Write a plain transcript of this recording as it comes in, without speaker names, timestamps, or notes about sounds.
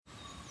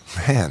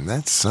Man,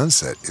 that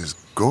sunset is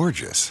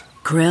gorgeous.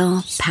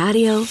 Grill,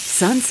 patio,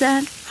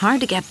 sunset.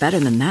 Hard to get better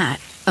than that.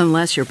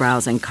 Unless you're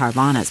browsing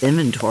Carvana's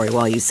inventory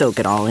while you soak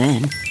it all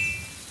in.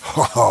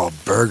 Oh,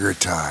 burger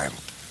time.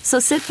 So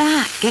sit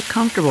back, get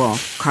comfortable.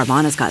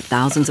 Carvana's got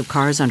thousands of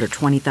cars under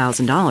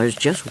 $20,000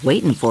 just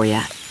waiting for you.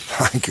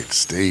 I could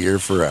stay here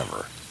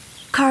forever.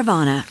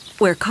 Carvana,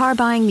 where car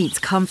buying meets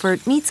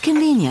comfort meets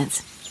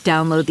convenience.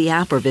 Download the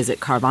app or visit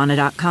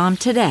Carvana.com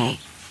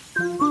today.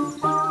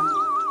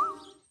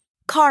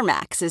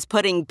 CarMax is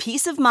putting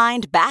peace of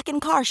mind back in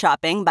car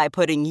shopping by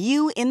putting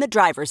you in the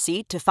driver's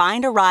seat to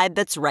find a ride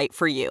that's right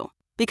for you.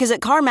 Because at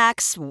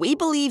CarMax, we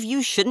believe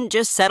you shouldn't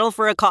just settle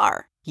for a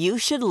car. You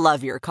should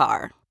love your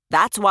car.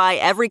 That's why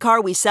every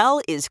car we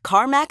sell is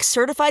CarMax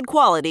certified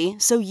quality,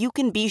 so you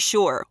can be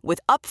sure with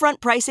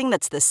upfront pricing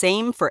that's the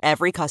same for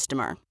every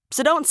customer.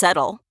 So don't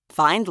settle.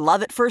 Find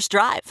love at first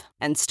drive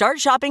and start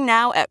shopping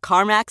now at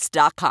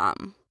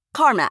CarMax.com.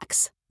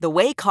 CarMax, the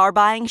way car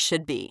buying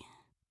should be.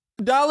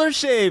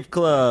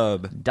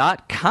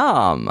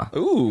 DollarShaveClub.com.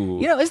 Ooh.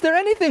 You know, is there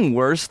anything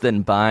worse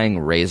than buying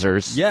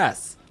razors?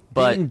 Yes.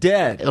 But being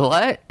dead.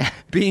 What?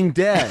 Being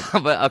dead.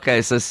 But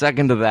okay, so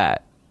second to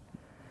that.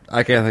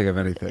 I can't think of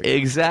anything.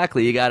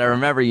 Exactly. You got to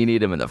remember you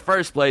need them in the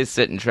first place.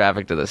 Sit in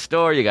traffic to the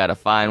store. You got to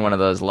find one of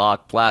those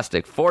locked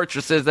plastic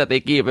fortresses that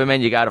they keep them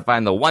in. You got to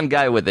find the one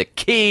guy with the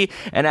key.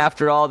 And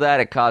after all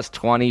that, it costs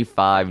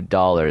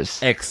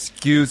 $25.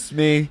 Excuse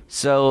me?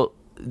 So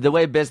the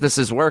way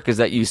businesses work is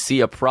that you see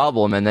a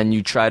problem and then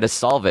you try to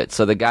solve it.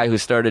 So the guy who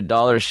started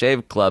Dollar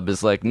Shave Club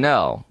is like,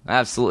 no,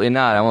 absolutely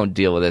not. I won't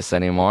deal with this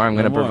anymore. I'm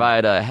going to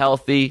provide a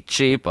healthy,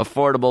 cheap,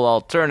 affordable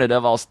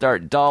alternative. I'll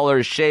start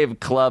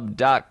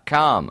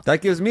DollarShaveClub.com.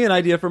 That gives me an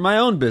idea for my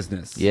own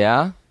business.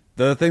 Yeah?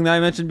 The thing that I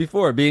mentioned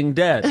before, being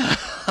dead.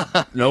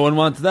 No one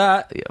wants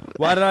that.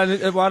 Why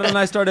don't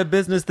I start a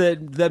business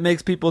that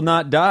makes people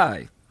not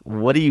die?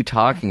 What are you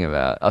talking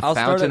about? A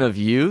fountain of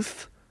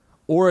youth?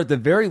 Or at the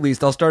very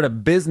least, I'll start a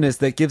business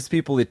that gives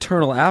people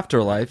eternal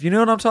afterlife. You know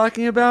what I'm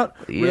talking about?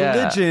 Yeah.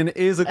 Religion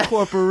is a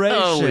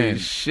corporation. Holy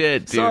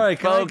shit, dude. Sorry,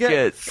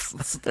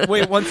 focus.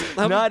 Wait,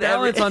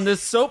 balance on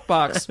this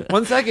soapbox.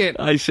 1 second.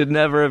 I should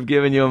never have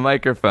given you a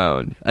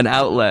microphone, an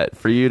outlet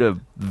for you to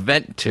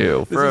vent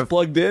to. This is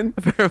plugged in?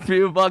 For a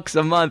few bucks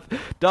a month,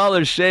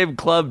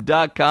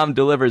 DollarShaveClub.com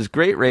delivers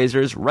great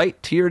razors right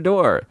to your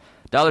door.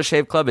 Dollar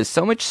Shave Club is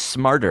so much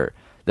smarter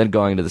than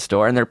going to the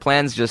store, and their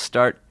plans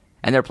start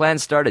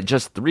at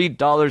just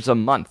 $3 a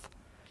month.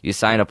 You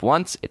sign up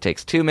once, it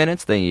takes 2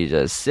 minutes, then you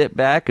just sit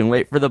back and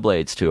wait for the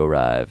blades to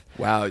arrive.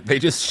 Wow, they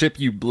just ship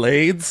you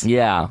blades?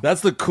 Yeah.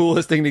 That's the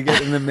coolest thing to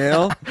get in the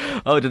mail.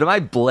 Oh, did my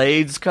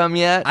blades come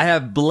yet? I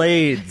have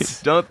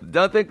blades.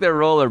 Don't think they're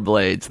roller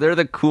blades. They're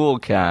the cool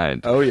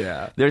kind. Oh,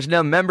 yeah. There's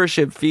no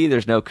membership fee.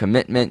 There's no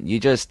commitment.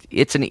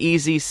 It's an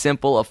easy,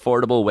 simple,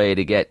 affordable way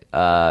to get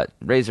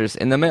razors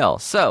in the mail.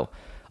 So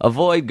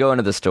avoid going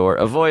to the store.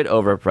 Avoid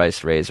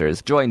overpriced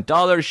razors. Join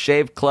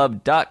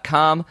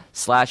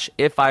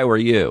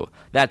DollarShaveClub.com/ifIwereYou.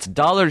 That's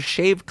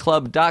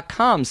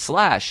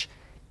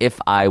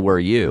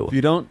DollarShaveClub.com/ifIwereYou. If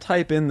you don't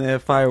type in the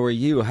 "if I were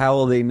you," how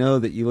will they know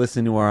that you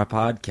listen to our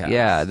podcast?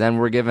 Yeah, then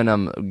we're giving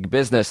them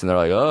business, and they're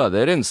like, "Oh,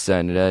 they didn't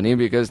send any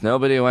because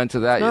nobody went to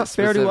that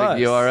specific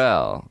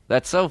URL."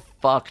 That's so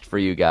fucked for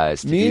you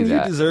guys to do that. Me and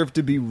you deserve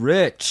to be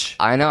rich.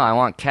 I know. I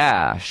want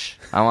cash.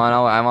 I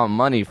want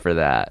money for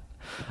that.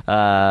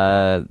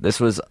 This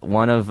was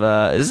one of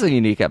this is a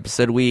unique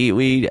episode.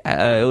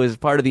 It was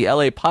part of the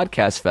LA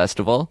Podcast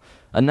Festival.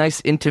 A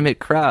nice intimate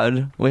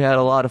crowd. We had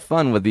a lot of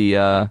fun with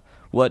the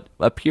what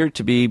appeared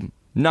to be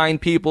 9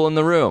 people in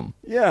the room.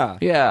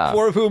 Yeah.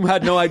 4 of whom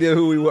had no idea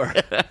who we were.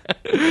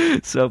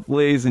 So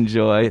please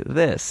enjoy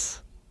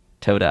this.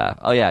 Toda.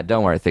 Oh yeah,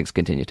 don't worry, things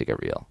continue to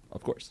get real.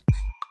 Of course.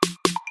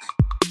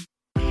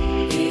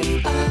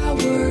 If I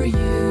were you,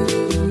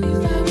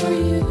 if I were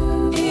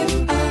you,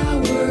 if I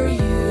were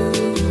you,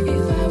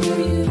 if I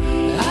were you,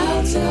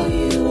 I'll tell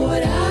you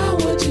what I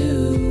would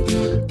do.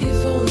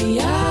 If only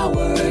I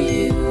were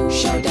you.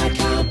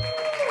 Show.com.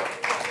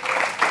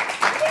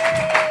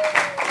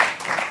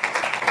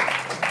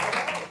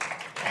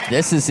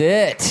 This is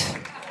it.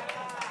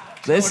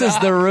 This is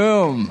the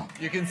room.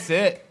 You can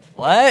sit.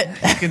 What?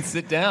 You can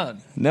sit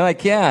down. No, I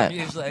can't.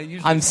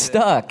 I'm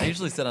stuck. I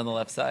usually sit on the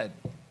left side.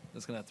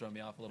 That's going to throw me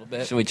off a little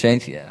bit. Should we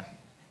change? Yeah.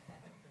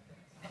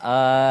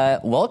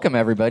 Welcome,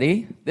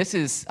 everybody. This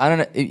is, I don't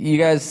know, you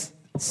guys,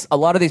 a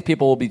lot of these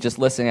people will be just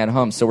listening at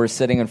home, so we're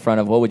sitting in front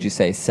of, what would you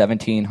say,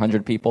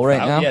 1,700 people right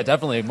now? Yeah,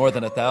 definitely. More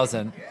than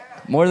 1,000.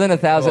 More than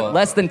 1,000. Cool.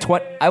 Less than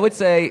 20. I would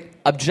say,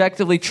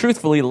 objectively,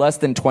 truthfully, less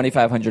than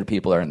 2,500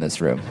 people are in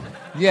this room.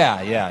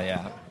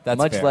 Yeah. That's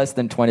much fair. less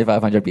than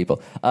 2,500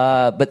 people.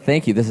 But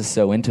thank you. This is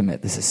so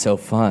intimate. This is so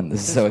fun.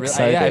 This is so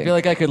exciting. Yeah, I feel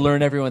like I could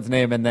learn everyone's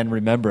name and then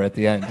remember at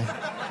the end.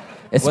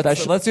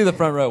 Let's do the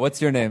front row. What's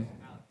your name?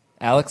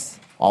 Alex?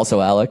 Also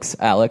Alex.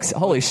 Alex.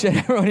 Holy shit,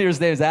 everyone here's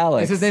name's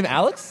Alex. Is his name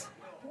Alex?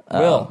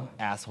 Will.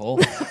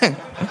 Asshole.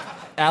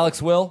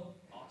 Alex Will.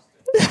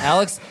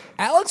 Alex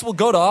will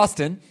go to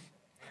Austin.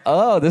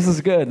 Oh, this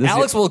is good.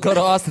 Alex will go to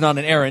Austin on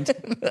an errand.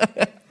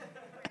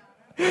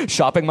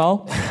 Shopping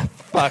mall.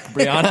 Fuck,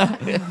 Brianna.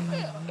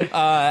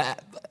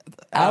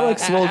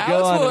 Alex will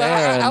go on an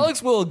errand.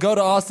 Alex will go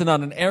to Austin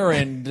on an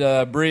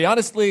errand. Brie,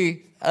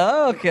 honestly.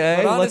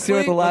 Okay, let's do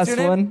it the what's last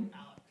your one.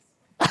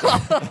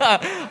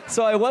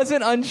 So I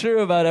wasn't unsure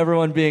about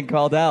everyone being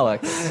called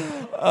Alex.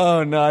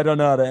 Oh, no, I don't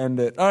know how to end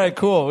it. All right,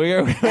 cool.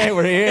 We're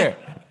here.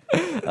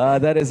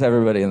 That is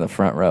everybody in the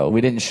front row. We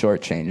didn't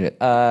shortchange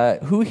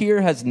it. Who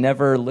here has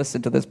never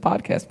listened to this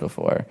podcast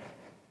before?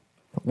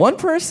 One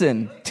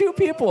person. 2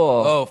 people.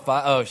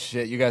 Oh,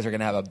 shit. You guys are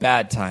going to have a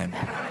bad time.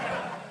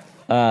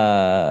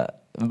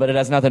 But it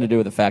has nothing to do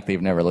with the fact that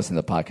you've never listened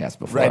to the podcast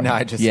before. Right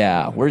now,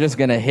 we're just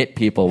going to hit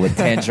people with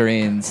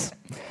tangerines.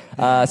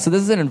 So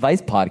this is an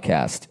advice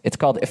podcast. It's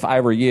called If I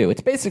Were You.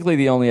 It's basically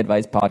the only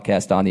advice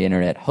podcast on the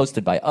internet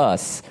hosted by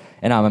us,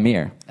 and I'm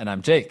Amir. And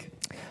I'm Jake.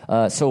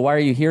 So why are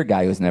you here,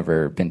 guy who's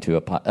never been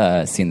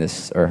to seen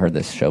this or heard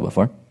this show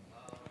before?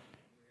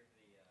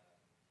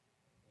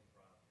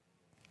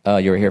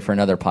 You were here for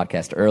another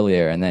podcast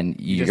earlier, and then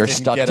you're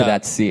stuck to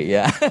that seat.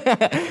 Yeah.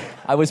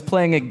 I was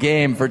playing a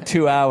game for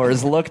 2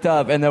 hours, looked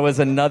up, and there was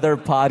another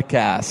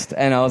podcast.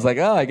 And I was like,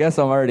 oh, I guess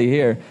I'm already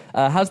here.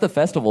 How's the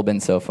festival been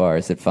so far?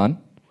 Is it fun?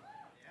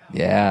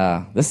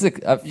 Yeah. This is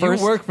first. You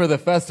work for the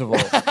festival.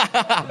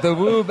 The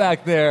Woo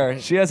back there.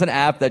 She has an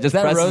app that just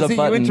presses Rosie? a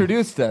button. You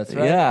introduced us,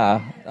 right?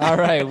 Yeah. All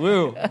right,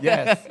 Woo.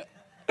 Yes.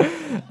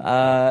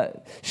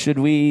 What should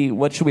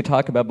we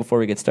talk about before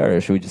we get started,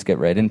 or should we just get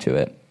right into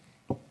it?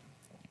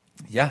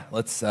 Yeah,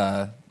 let's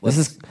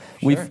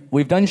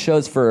we've done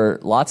shows for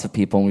lots of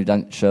people, and we've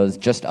done shows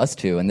just us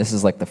two, and this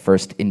is like the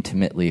first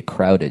intimately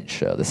crowded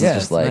show. This is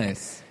just like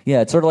nice.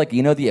 Yeah, it's sort of like,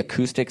 you know, the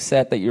acoustic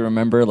set that you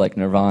remember, like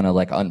Nirvana,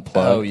 like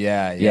Unplugged. Oh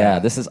yeah. Yeah,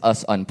 this is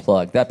us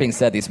unplugged. That being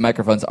said, these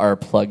microphones are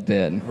plugged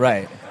in.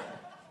 Right.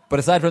 But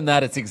aside from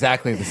that, it's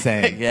exactly the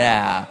same.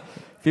 Yeah.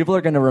 People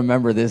are going to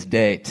remember this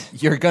date.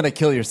 You're going to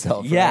kill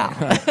yourself. Yeah.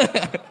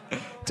 Right?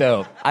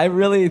 Dope. I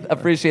really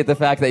appreciate the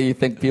fact that you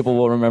think people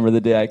will remember the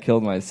day I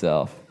killed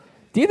myself.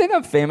 Do you think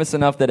I'm famous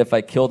enough that if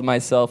I killed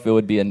myself, it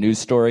would be a news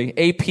story?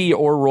 AP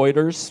or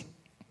Reuters?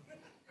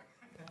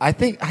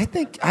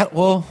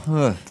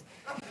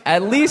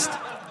 At least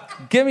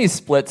give me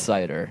Split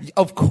Cider.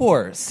 Of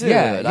course. Dude,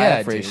 yeah, I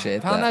appreciate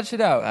dude. Pound that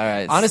shit out. All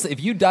right. Honestly, if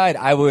you died,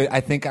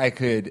 I think I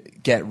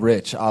could get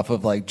rich off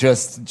of like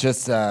just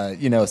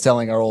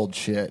selling our old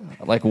shit.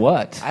 Like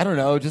what? I don't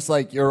know, just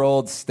like your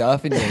old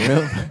stuff in your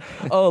room.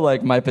 Oh,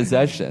 like my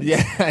possessions. Yeah.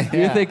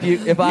 You think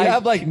if I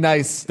have like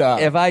nice stuff.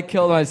 If I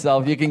kill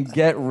myself, you can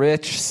get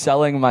rich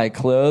selling my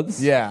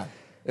clothes? Yeah.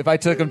 If I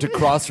took them to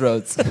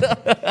Crossroads.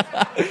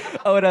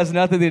 Oh, it has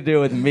nothing to do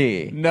with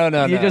me. No.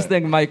 You just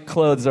think my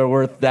clothes are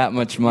worth that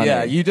much money.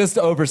 Yeah, you just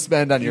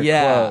overspend on your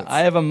clothes. I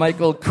have a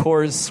Michael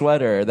Kors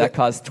sweater that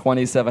costs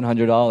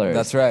 $2,700.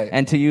 That's right.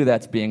 And to you,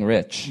 that's being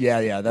rich.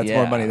 Yeah, that's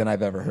more money than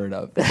I've ever heard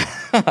of.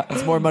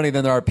 It's more money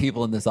than there are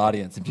people in this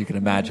audience, if you can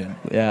imagine.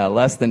 Yeah,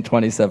 less than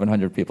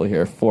 2,700 people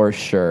here, for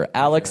sure.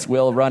 Alex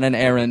will run an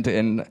errand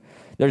in...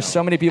 There's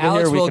so many people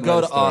Alex here, we will can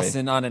go write to a story.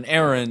 Austin on an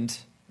errand.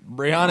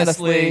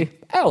 Honestly,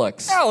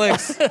 Alex.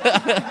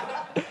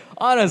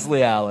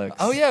 Honestly, Alex.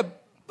 Oh, yeah.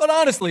 But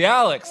honestly,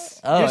 Alex.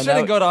 Oh, you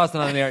shouldn't no. go to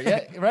Austin on an errand.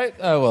 Yeah, right?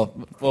 Oh, well,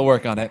 we'll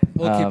work on it.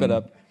 We'll keep it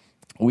up.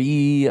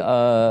 We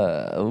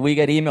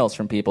get emails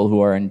from people who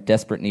are in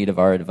desperate need of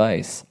our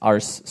advice,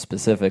 ours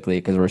specifically,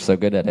 because we're so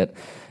good at it.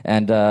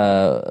 And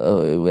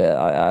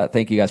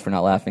thank you guys for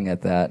not laughing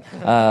at that.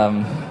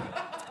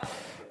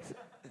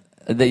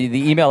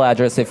 The email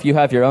address, if you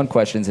have your own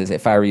questions, is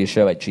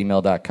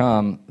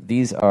ifiwereyoushow@gmail.com.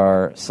 These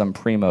are some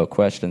primo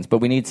questions, but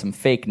we need some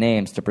fake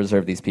names to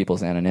preserve these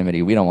people's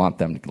anonymity. We don't want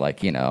them to,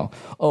 like,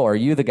 oh, are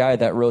you the guy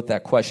that wrote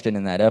that question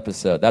in that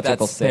episode? That's what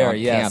they'll say fair, on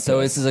yeah. campus. So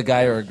this is a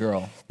guy or a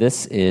girl?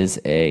 This is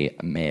a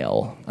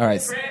male. All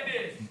right.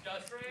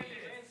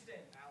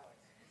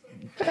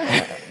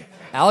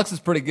 Alex is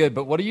pretty good,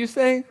 but what are you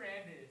saying?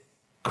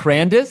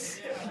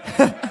 Crandis?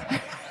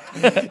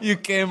 You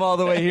came all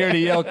the way here to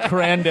yell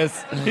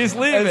Crandis. He's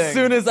leaving. As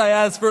soon as I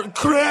asked for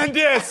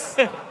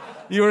Crandis,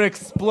 you were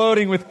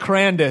exploding with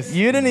Crandis.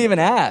 You didn't even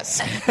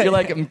ask. You're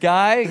like,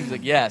 guy? He's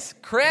like, yes.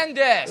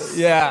 Crandis.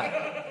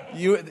 Yeah.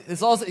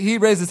 It's also, he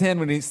raised his hand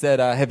when he said,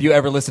 have you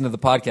ever listened to the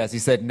podcast? He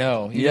said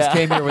no. He just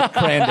came here with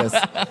Crandis.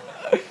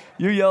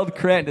 You yelled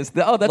Crandis.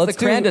 Oh, that's the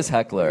Crandis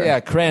heckler. Yeah,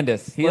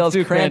 Crandis. He yells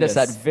Crandis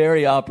at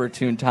very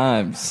opportune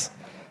times.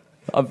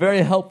 A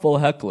very helpful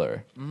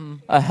heckler. Mm-hmm.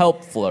 A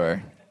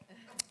helpfler.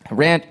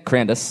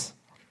 Crandis.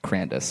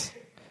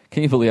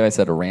 Can you believe I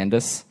said a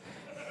Randis?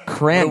 Crandis.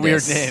 What a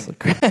weird name.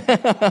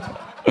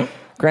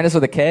 Crandis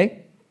with a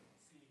K?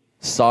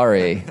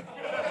 Sorry.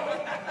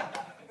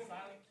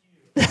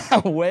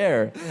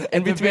 Where?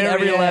 In between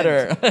every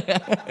letter.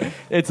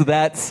 It's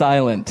that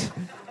silent.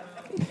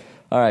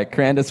 All right,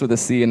 Crandis with a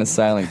C and a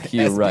silent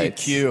Q, right?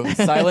 Q.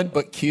 Silent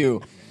but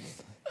Q.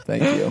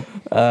 Thank you.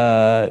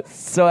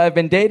 So I've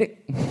been dating...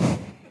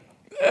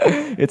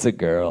 It's a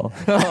girl.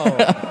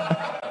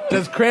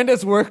 Does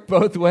Crandis work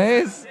both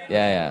ways?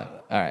 Yeah.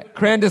 All right.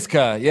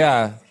 Crandiska,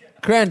 yeah.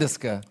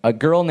 Crandiska. A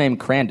girl named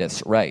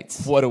Crandis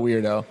writes... What a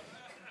weirdo.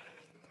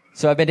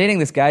 So I've been dating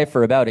this guy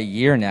for about a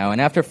year now, and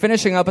after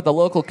finishing up at the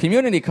local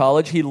community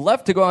college, he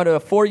left to go on to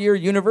a 4-year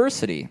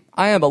university.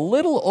 I am a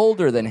little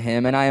older than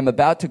him, and I am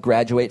about to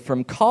graduate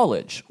from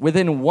college.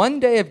 Within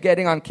 1 day of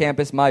getting on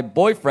campus, my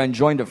boyfriend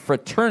joined a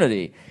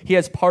fraternity. He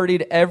has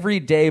partied every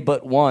day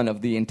but one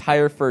of the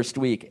entire first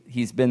week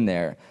he's been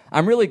there.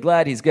 I'm really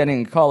glad he's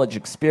getting a college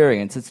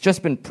experience. It's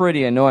just been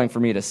pretty annoying for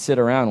me to sit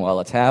around while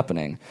it's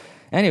happening.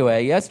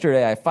 Anyway,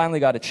 yesterday I finally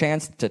got a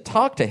chance to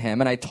talk to him,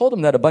 and I told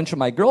him that a bunch of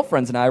my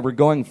girlfriends and I were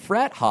going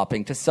frat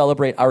hopping to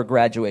celebrate our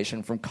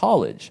graduation from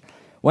college.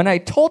 When I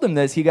told him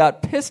this, he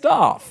got pissed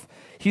off.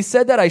 He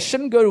said that I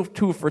shouldn't go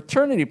to a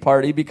fraternity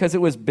party because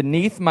it was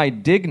beneath my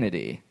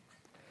dignity.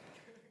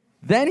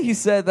 Then he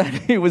said that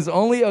he was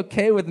only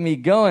okay with me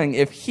going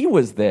if he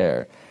was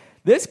there.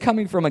 This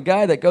coming from a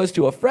guy that goes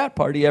to a frat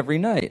party every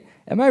night.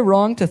 Am I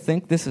wrong to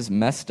think this is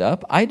messed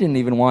up? I didn't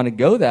even want to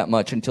go that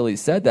much until he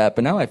said that,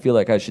 but now I feel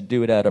like I should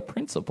do it out of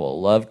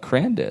principle. Love,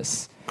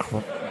 Crandis.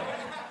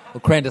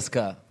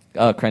 Krandiska.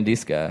 Oh,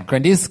 Krandiska.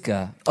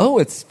 Krandiska. Oh,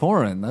 it's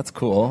foreign. That's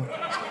cool.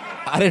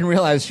 I didn't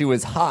realize she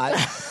was hot.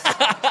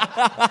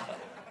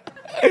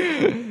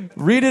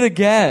 Read it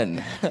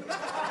again.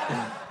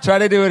 Try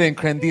to do it in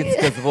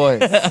Krandiska's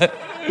voice.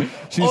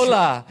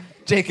 Hola,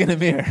 Jake and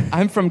Amir.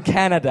 I'm from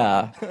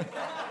Canada,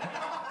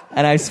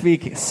 and I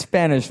speak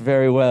Spanish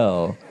very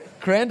well.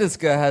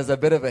 Krandiska has a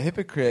bit of a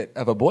hypocrite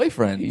of a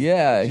boyfriend.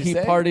 Yeah, he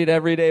partied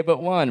every day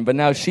but one, but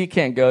now she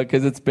can't go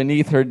because it's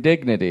beneath her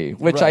dignity,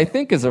 which Right. I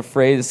think is a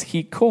phrase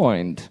he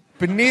coined.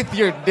 Beneath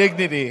your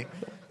dignity.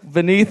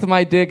 Beneath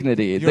my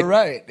dignity. You're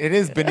right. It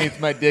is beneath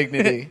my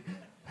dignity.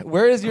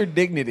 Where is your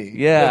dignity?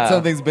 Yeah. That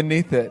something's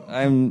beneath it.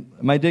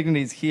 My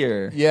dignity's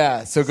here.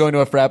 Yeah, so going to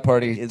a frat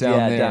party It's- down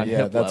yeah, there. down Yeah,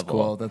 hip that's level.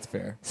 cool. That's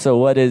fair. So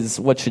what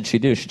should she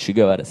do? Should she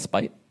go out of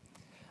spite?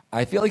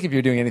 I feel like if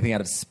you're doing anything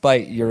out of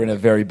spite, you're in a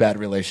very bad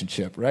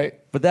relationship, right?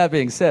 But that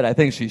being said, I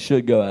think she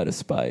should go out of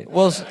spite.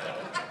 Well,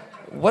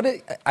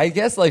 I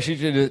guess like she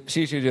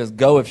should just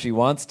go if she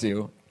wants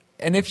to.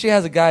 And if she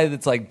has a guy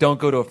that's like, don't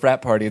go to a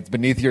frat party, it's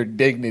beneath your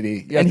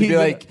dignity. You have to be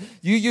like,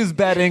 you use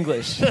bad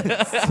English,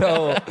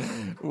 so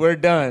we're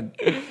done.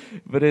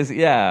 But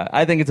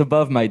I think it's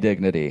above my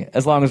dignity,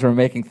 as long as we're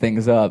making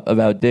things up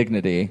about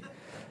dignity.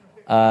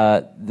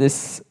 I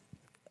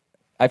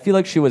feel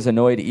like she was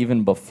annoyed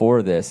even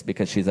before this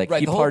because she's like,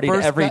 he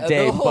partied every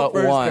day the whole but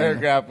first one.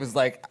 paragraph was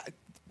like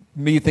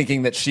me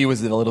thinking that she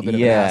was a little bit of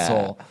an Yeah.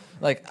 asshole.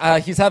 Like,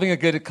 he's having a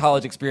good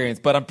college experience,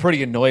 but I'm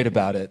pretty annoyed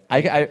about it.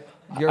 I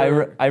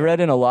read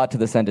in a lot to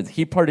the sentence,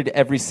 he partied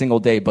every single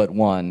day but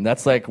one.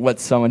 That's like what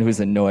someone who's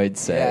annoyed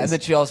says. Yeah, and then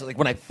she also, like,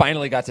 when I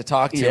finally got to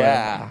talk to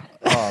Yeah. him.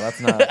 Oh, that's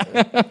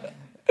not...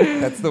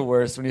 That's the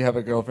worst when you have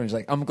a girlfriend. She's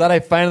like, I'm glad I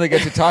finally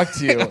get to talk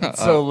to you.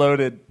 It's so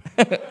loaded.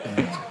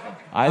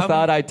 I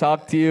thought I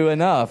talked to you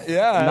enough.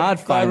 Yeah. Not glad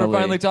finally. We're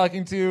finally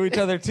talking to each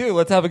other, too.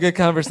 Let's have a good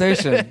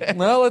conversation.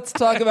 Well, let's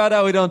talk about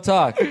how we don't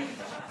talk.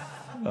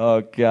 Oh,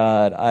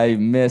 God. I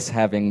miss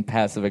having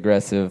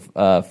passive-aggressive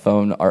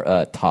phone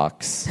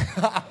talks.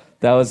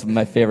 That was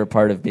my favorite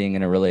part of being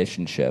in a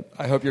relationship.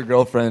 I hope your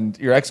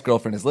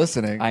ex-girlfriend is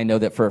listening. I know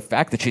that for a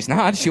fact that she's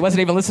not. She wasn't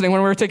even listening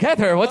when we were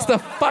together. What's the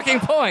fucking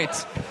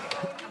point?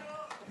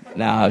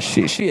 No,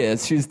 she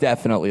is. She's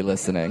definitely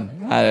listening.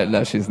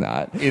 No, she's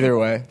not. Either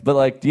way. But,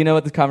 like, do you know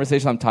what the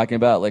conversation I'm talking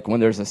about? Like, when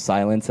there's a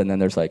silence and then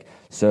there's like,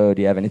 so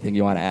do you have anything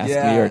you want to ask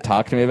me or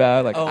talk to me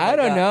about? Like, Oh my I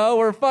don't God. know.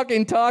 We're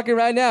fucking talking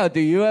right now.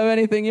 Do you have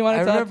anything you want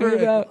to talk to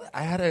me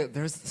about?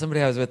 There was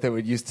somebody I was with that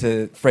would used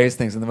to phrase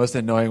things in the most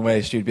annoying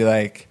way. She'd be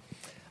like,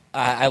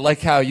 I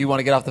like how you want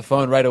to get off the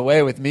phone right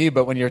away with me,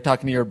 but when you're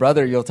talking to your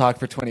brother, you'll talk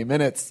for 20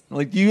 minutes. I'm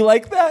like, do you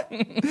like that?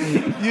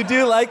 You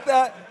do like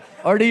that?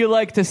 Or do you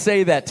like to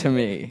say that to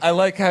me? I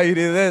like how you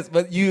do this,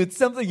 but it's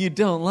something you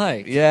don't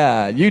like.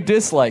 Yeah, you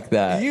dislike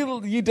that.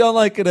 You don't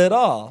like it at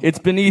all. It's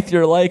beneath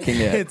your liking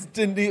it. It's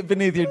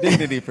beneath your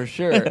dignity for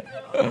sure.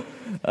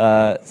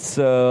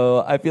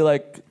 So I feel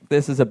like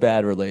this is a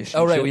bad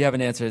relationship. Oh, right, we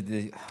haven't answered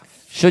the...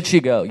 Should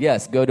she go?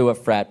 Yes, go to a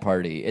frat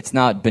party. It's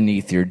not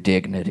beneath your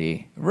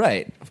dignity.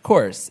 Right, of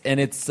course. And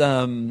it's...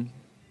 and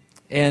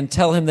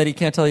tell him that he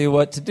can't tell you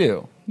what to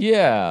do.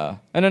 Yeah.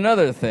 And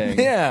another thing.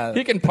 Yeah.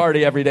 He can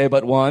party every day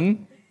but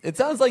one. It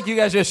sounds like you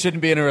guys just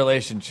shouldn't be in a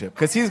relationship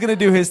because he's going to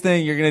do his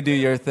thing, you're going to do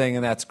your thing,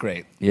 and that's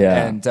great.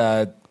 Yeah.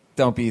 And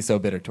don't be so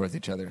bitter towards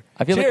each other.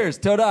 I feel Cheers,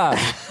 Toda.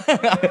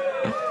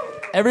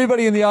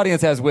 Everybody in the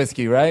audience has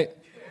whiskey, right?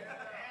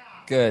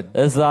 Good.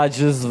 It's not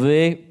just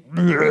me.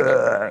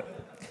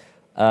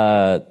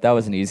 That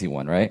was an easy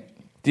one, right?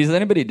 Does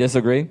anybody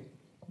disagree?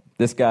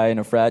 This guy in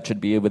a frat should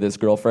be with his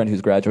girlfriend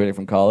who's graduating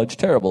from college.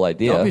 Terrible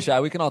idea. Don't be shy.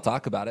 We can all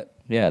talk about it.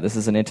 Yeah, this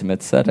is an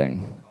intimate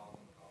setting.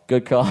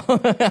 Good call.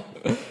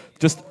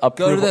 Just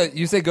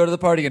You say go to the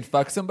party and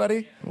fuck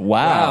somebody?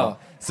 Wow.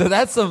 So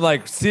that's some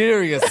like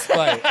serious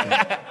spite.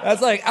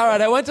 That's like, all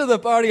right, I went to the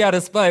party out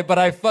of spite, but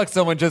I fucked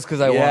someone just because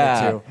I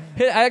wanted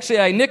to. Actually,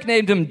 I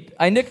nicknamed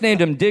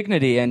him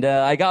Dignity, and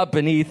I got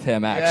beneath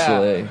him.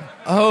 Actually,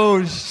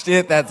 Oh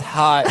shit, that's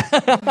hot.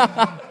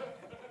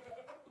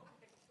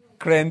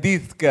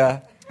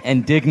 Krandiska.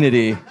 and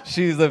Dignity.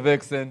 She's a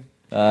vixen.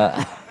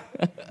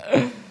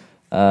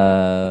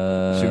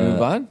 Should we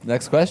move on?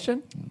 Next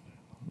question.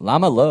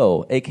 Lama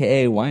Lo,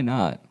 a.k.a. Why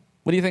Not?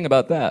 What do you think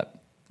about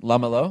that?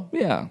 Lamelo?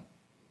 Yeah.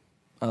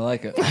 I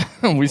like it.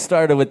 We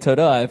started with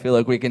Toda. I feel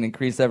like we can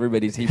increase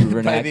everybody's Hebrew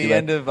vernacular. By the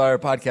end of our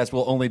podcast,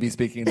 we'll only be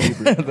speaking in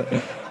Hebrew.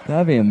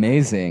 That'd be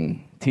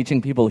amazing.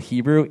 Teaching people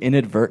Hebrew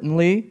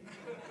inadvertently.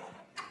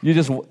 You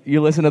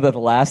listen to the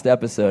last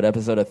episode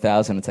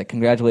 1,000. It's like,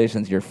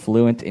 congratulations, you're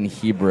fluent in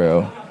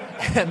Hebrew.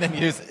 And then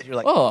you're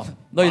like, Oh,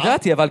 לא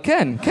ידעתי, אבל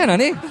כן,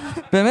 אני,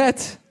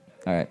 באמת.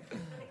 All right.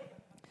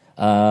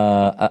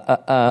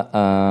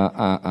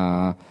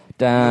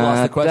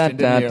 lost the question,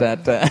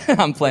 didn't you?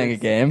 I'm playing a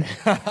game.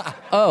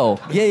 Oh,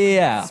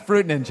 yeah. it's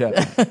Fruit Ninja.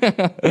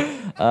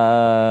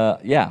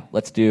 Yeah,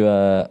 let's do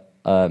a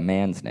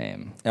man's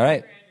name. All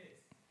right.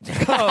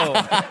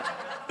 Oh.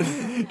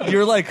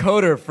 You're like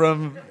Hodor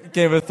from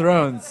Game of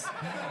Thrones.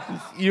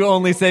 You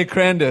only say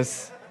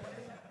Crandus.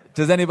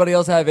 Does anybody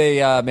else have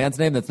a man's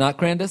name that's not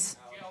Crandus?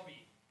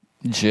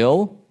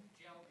 Jill?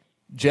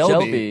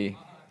 Jelby.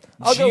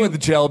 I'll go with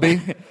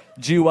Jelby.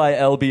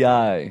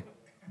 Gylbi.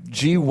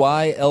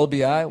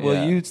 Gylbi? Well,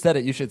 Yeah. you said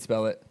it. You should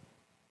spell it.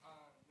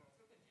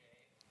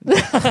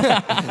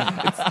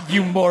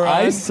 You moron.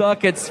 I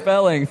suck at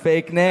spelling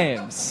fake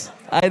names.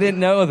 I didn't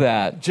know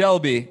that.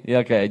 Jelby.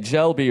 Okay,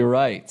 Jelby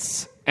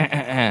writes.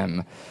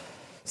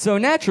 So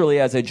naturally,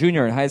 as a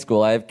junior in high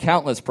school, I have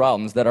countless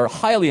problems that are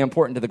highly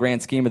important to the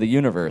grand scheme of the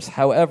universe.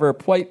 However,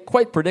 quite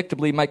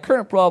predictably, my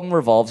current problem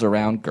revolves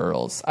around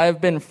girls. I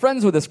have been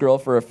friends with this girl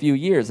for a few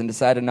years and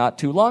decided not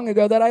too long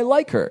ago that I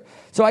like her.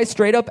 So I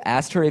straight up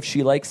asked her if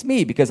she likes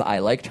me because I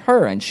liked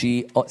her, and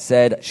she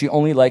said she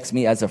only likes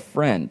me as a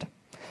friend.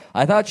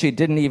 I thought she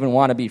didn't even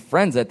want to be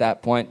friends at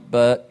that point,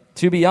 but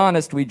to be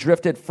honest, we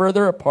drifted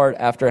further apart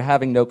after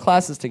having no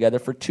classes together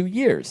for 2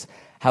 years.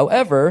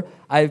 However,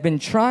 I've been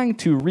trying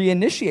to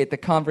reinitiate the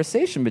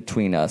conversation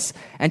between us,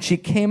 and she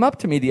came up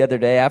to me the other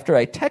day after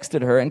I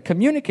texted her and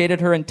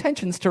communicated her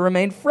intentions to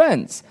remain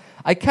friends.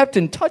 I kept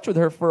in touch with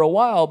her for a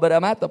while, but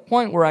I'm at the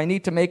point where I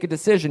need to make a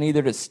decision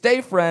either to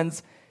stay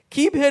friends,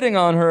 keep hitting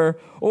on her,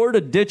 or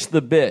to ditch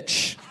the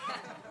bitch.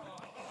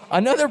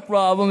 Another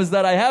problem is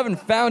that I haven't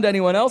found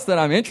anyone else that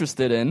I'm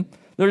interested in.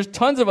 There's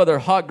tons of other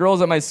hot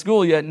girls at my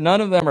school, yet none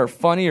of them are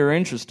funny or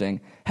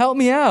interesting. Help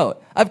me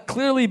out. I've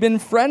clearly been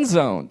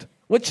friend-zoned.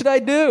 What should I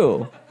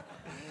do?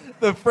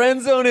 The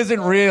friend zone isn't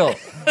real.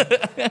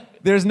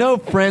 There's no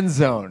friend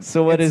zone.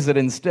 So what is it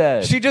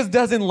instead? She just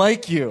doesn't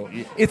like you.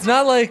 It's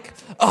not like,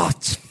 oh,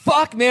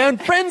 fuck, man,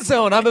 friend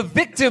zone. I'm a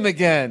victim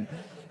again.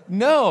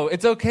 No,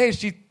 it's okay.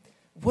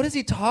 What is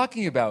he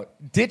talking about?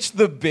 Ditch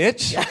the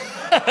bitch?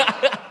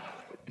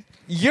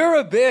 You're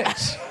a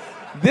bitch.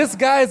 This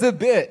guy's a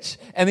bitch.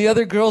 And the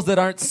other girls that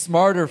aren't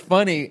smart or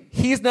funny,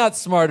 he's not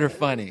smart or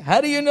funny.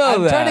 How do you know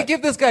I'm that? trying to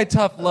give this guy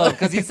tough love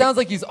because he sounds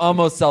like he's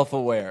almost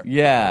self-aware.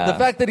 Yeah. The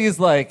fact that he's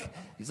like,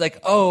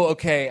 oh,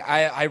 okay,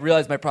 I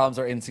realize my problems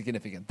are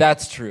insignificant.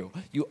 That's true.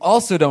 You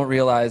also don't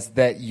realize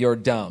that you're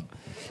dumb.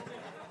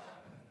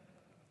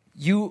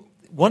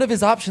 One of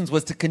his options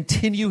was to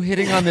continue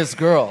hitting on this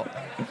girl.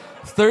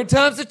 Third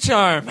time's a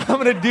charm.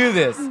 I'm going to do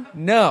this.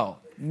 No.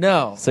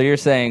 So you're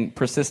saying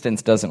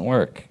persistence doesn't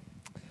work?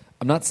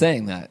 I'm not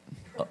saying that.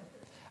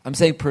 I'm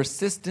saying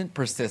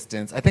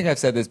persistence. I think I've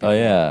said this before. Oh,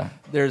 yeah.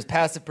 There's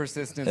passive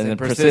persistence And and then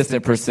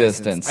persistent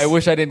persistence. I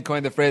wish I didn't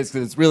coin the phrase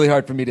because it's really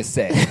hard for me to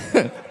say.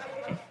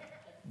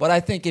 But I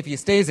think if he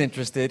stays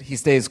interested, he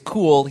stays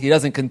cool, he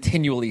doesn't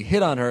continually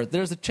hit on her,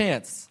 there's a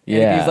chance. And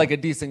if Yeah. he's like a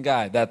decent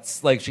guy,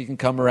 that's like she can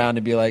come around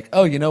and be like,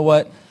 oh, you know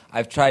what?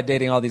 I've tried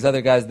dating all these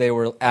other guys. They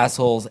were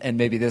assholes. And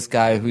maybe this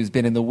guy who's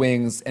been in the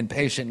wings and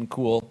patient and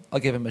cool, I'll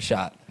give him a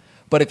shot.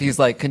 But if he's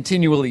like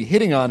continually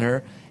hitting on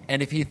her,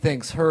 and if he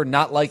thinks her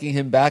not liking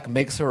him back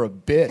makes her a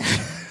bitch,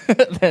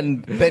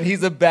 then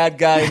he's a bad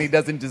guy and he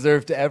doesn't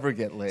deserve to ever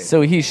get laid.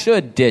 So he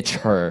should ditch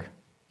her.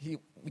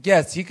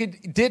 Yes, he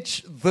could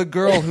ditch the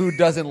girl who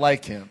doesn't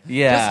like him.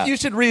 Yeah. You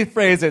should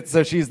rephrase it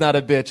so she's not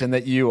a bitch and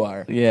that you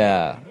are.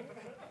 Yeah.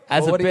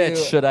 As Well, a what do bitch,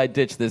 you- should I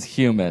ditch this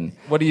human?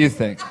 What do you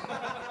think?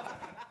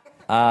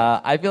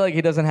 I feel like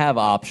he doesn't have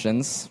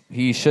options.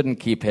 He shouldn't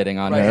keep hitting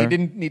on Right, her. he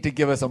didn't need to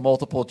give us a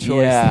multiple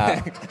choice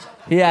Yeah. thing.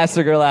 He asked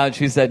the girl out, and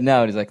she said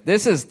no. And he's like,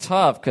 "This is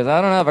tough because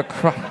I don't have a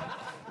crush.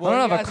 I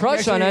don't have a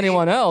crush on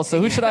anyone else.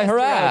 So who should I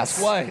harass?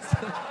 Twice.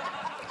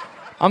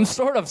 I'm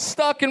sort of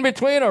stuck in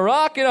between a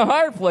rock and a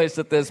hard place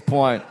at this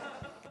point.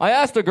 I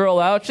asked a girl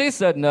out. She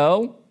said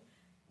no.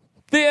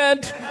 The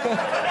end."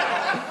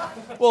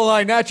 Well,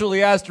 I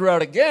naturally asked her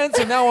out again,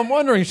 so now I'm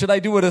wondering, should I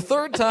do it a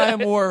third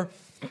time or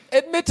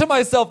admit to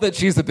myself that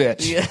she's a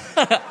bitch?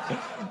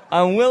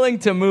 I'm willing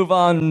to move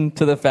on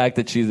to the fact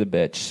that she's a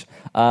bitch.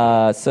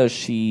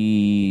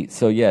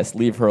 So yes,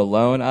 leave her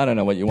alone. I don't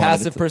know what you want.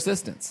 Passive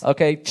persistence.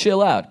 Okay,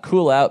 chill out,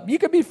 cool out. You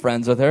could be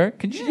friends with her.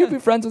 Could you be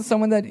friends with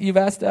someone that you've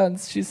asked out and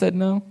she said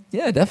no?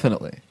 Yeah,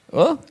 definitely.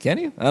 Well, can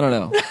you? I don't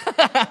know.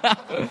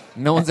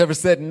 No one's ever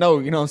said no,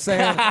 you know what I'm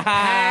saying?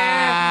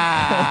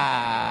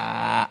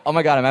 Oh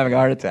my God, I'm having a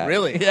heart attack.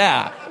 Really?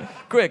 Yeah.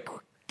 Quick,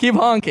 keep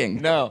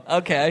honking. No.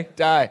 Okay.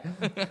 Die.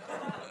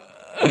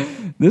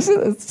 This is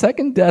a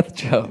second death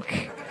joke.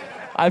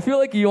 I feel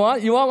like you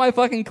want my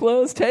fucking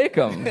clothes? Take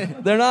them.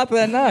 They're not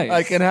that nice.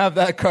 I can have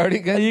that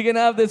cardigan. You can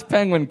have this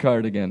penguin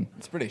cardigan.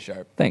 It's pretty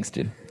sharp. Thanks,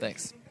 dude.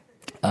 Thanks.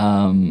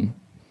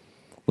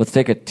 Let's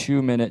take a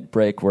 2-minute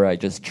break where I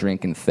just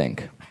drink and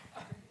think.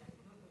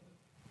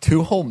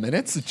 2 whole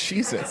minutes?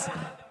 Jesus.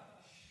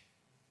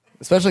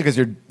 Especially because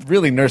you're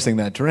really nursing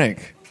that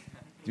drink.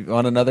 You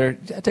want another?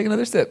 Yeah, take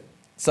another sip.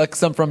 Suck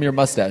some from your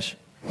mustache.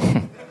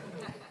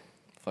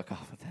 Fuck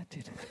off with that,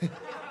 dude.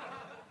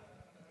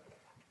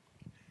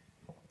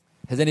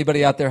 Has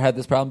anybody out there had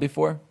this problem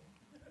before?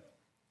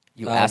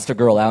 You asked a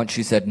girl out and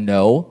she said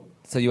no.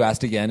 So you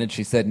asked again and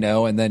she said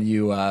no, and then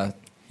you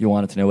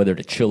wanted to know whether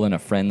to chill in a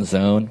friend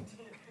zone.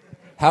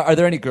 Are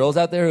there any girls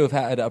out there who have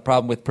had a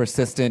problem with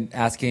persistent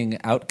asking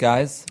out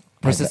guys?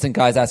 Persistent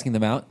guys asking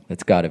them out?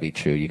 It's got to be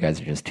true. You guys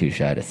are just too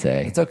shy to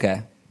say. It's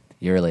okay.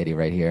 You're a lady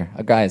right here.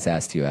 A guy has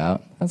asked you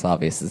out. That's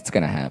obvious. It's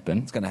going to happen.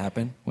 It's going to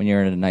happen. When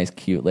you're in a nice,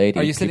 cute lady,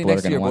 are you sitting people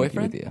next are to your going to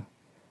want boyfriend? to be with you.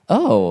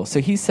 Oh, so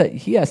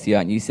he asked you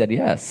out and you said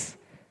yes.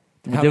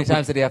 How many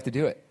times did he have to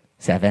do it?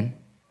 7.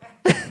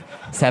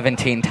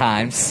 17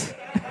 times.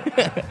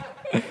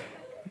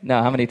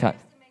 No, how many times?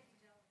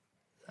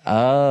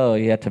 Oh,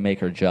 you had to make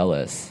her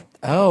jealous.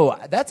 Oh,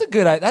 that's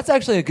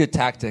actually a good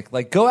tactic.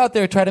 Like, go out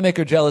there, try to make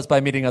her jealous by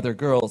meeting other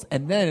girls,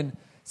 and then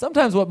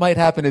sometimes what might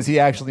happen is he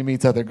actually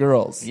meets other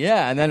girls.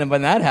 Yeah, and then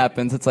when that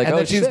happens, it's like, and oh,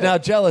 then she's shit. now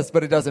jealous,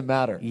 but it doesn't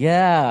matter.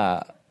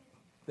 Yeah.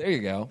 There you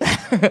go.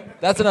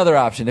 That's another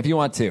option if you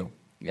want to.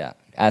 Yeah,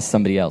 ask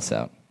somebody else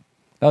out.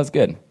 That was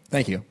good.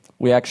 Thank you.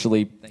 We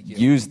actually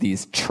used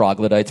these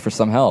troglodytes for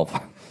some help.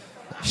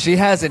 She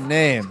has a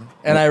name,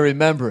 and I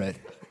remember it.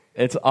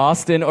 It's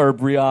Austin or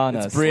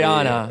Brianna. It's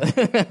Brianna.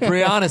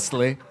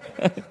 Briannasley.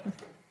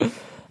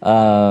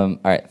 All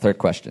right, third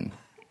question.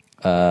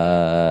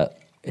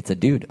 It's a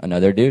dude,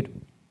 another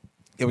dude.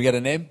 Can we get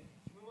a name?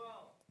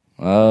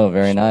 Oh,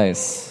 very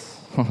nice.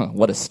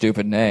 What a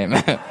stupid name.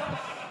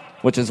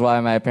 Which is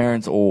why my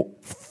parents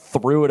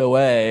threw it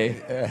away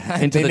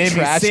into they the named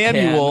trash me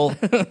Samuel.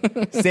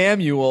 can.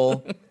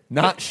 Samuel,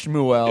 not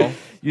Shmuel.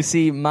 You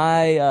see,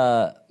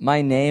 my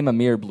name,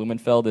 Amir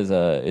Blumenfeld, is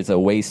a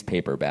waste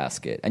paper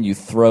basket, and you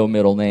throw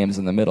middle names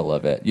in the middle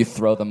of it. You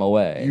throw them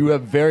away. You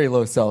have very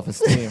low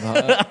self-esteem,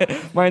 huh?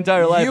 My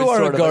entire life. You is are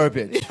sort a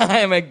garbage.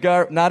 I am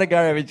not a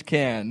garbage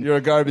can. You're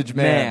a garbage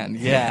man.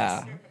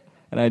 Yeah.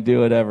 And I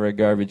do whatever a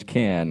garbage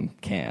can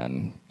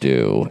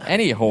do.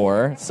 Any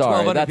whore.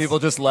 Sorry, 1,200 people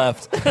just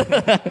left.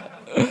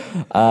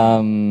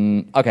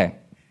 Okay.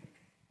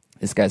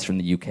 This guy's from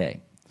the UK.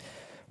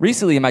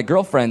 Recently, my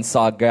girlfriend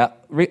saw...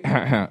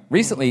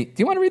 Recently...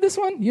 Do you want to read this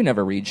one? You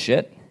never read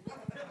shit.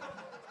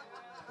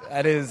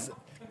 That is...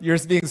 You're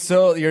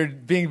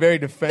being very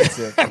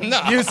defensive.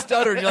 No. You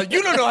stutter and you're like,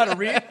 you don't know how to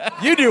read.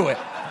 You do it.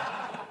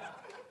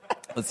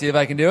 Let's see if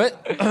I can do it.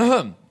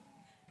 Oh,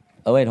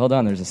 wait, hold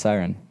on. There's a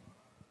siren.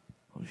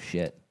 Oh,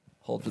 shit.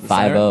 Hold for the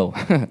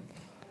 5-0.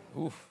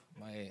 Oof.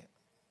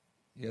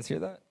 You guys hear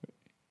that?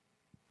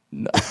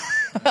 No.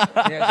 You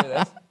guys hear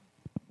this?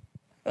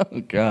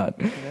 Oh, God.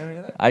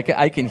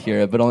 I can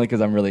hear it, but only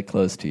because I'm really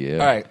close to you.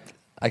 All right.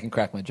 I can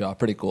crack my jaw.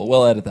 Pretty cool.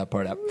 We'll edit that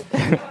part out.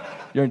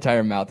 Your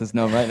entire mouth is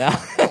numb right now.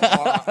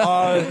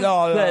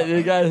 No.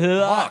 You guys hear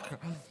that?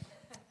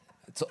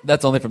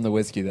 That's only from the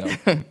whiskey, though.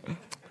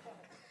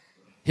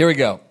 Here we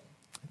go.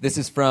 This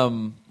is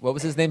from, what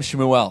was his name?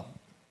 Shmuel.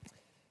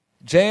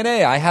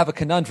 J&A, I have a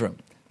conundrum.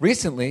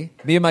 Recently,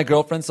 me and my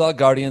girlfriend saw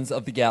Guardians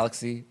of the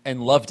Galaxy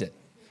and loved it.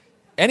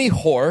 Any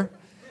whore.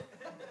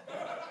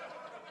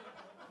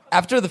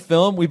 After the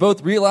film, we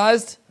both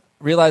realized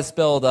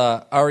spelled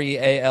R-E-A-L-I-S-E-D.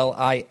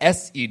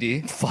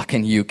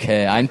 Fucking UK.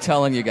 I'm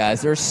telling you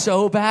guys, they're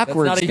so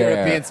backwards. That's not a there.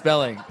 European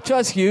spelling.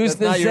 Just use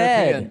That's the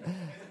not Z.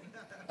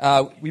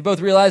 European. We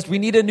both realized we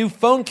need a new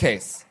phone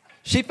case.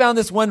 She found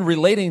this one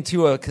relating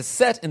to a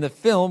cassette in the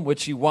film,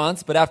 which she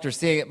wants, but after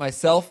seeing it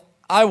myself,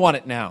 I want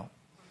it now.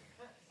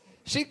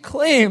 She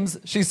claims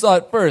she saw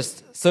it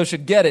first, so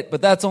should get it,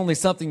 but that's only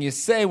something you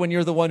say when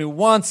you're the one who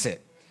wants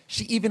it.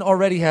 She even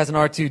already has an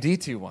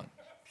R2-D2 one.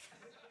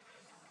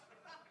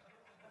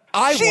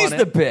 She's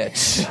the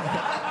bitch.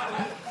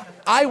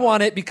 I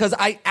want it because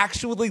I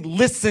actually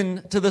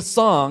listen to the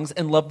songs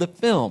and love the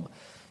film.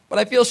 But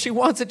I feel she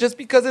wants it just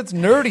because it's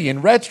nerdy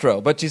and retro,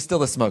 but she's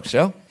still a smoke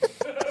show.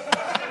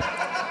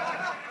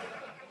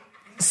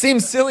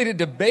 Seems silly to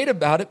debate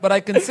about it, but I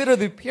consider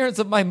the appearance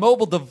of my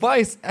mobile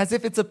device as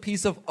if it's a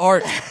piece of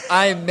art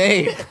I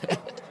made.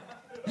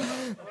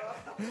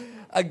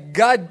 A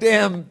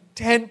goddamn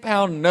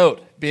 10-pound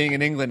note, being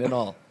in England and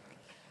all.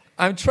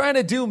 I'm trying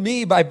to do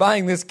me by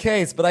buying this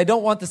case, but I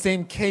don't want the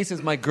same case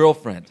as my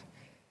girlfriend.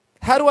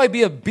 How do I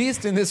be a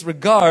beast in this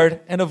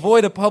regard and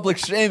avoid a public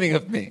shaming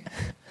of me?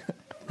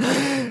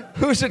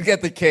 Who should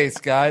get the case,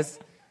 guys?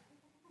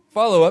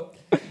 Follow up.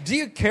 Do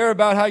you care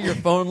about how your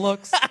phone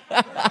looks?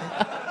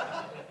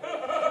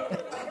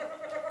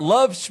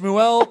 Love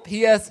Shmuel.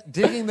 P.S.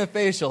 Digging the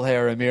facial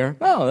hair, Amir.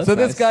 Oh, that's so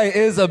this nice. guy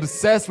is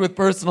obsessed with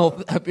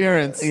personal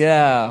appearance.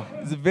 Yeah.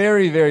 He's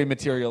very, very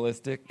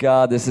materialistic.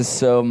 God, this is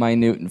so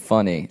minute and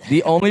funny.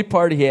 The only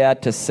part he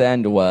had to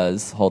send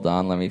was, hold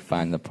on, let me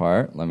find the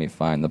part.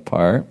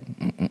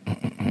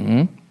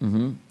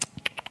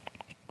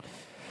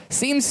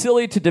 Seems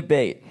silly to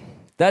debate.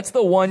 That's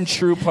the one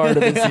true part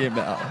of this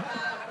email.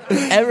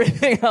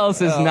 Everything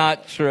else is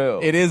not true.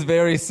 It is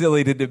very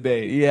silly to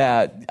debate.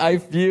 Yeah, I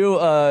view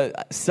a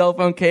cell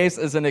phone case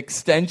as an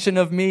extension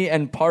of me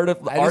and part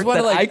of the art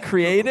that I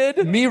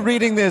created. Me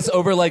reading this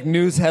over like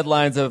news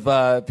headlines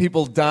of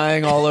people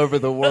dying all over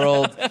the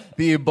world,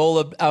 the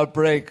Ebola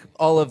outbreak,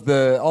 all of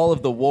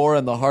the war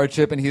and the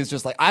hardship, and he's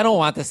just like, I don't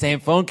want the same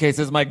phone case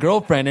as my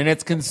girlfriend, and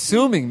it's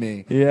consuming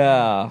me.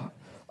 Yeah.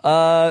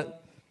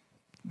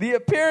 The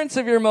appearance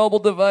of your mobile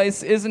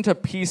device isn't a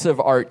piece of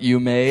art you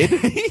made.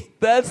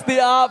 That's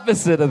the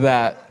opposite of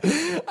that.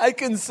 I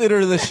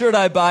consider the shirt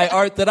I buy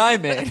art that I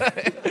made.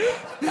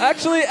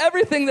 Actually,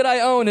 everything that I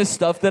own is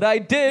stuff that I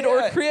did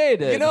or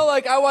created. You know,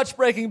 like I watched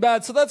Breaking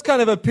Bad, so that's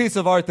kind of a piece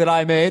of art that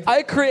I made.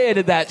 I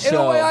created that show. In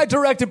a way, I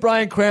directed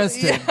Bryan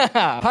Cranston.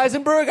 Yeah.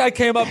 Heisenberg, I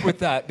came up with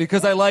that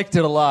because I liked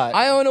it a lot.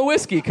 I own a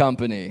whiskey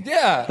company.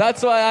 Yeah.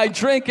 That's why I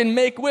drink and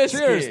make whiskey.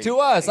 Cheers to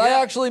us. I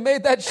actually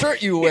made that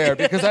shirt you wear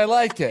because I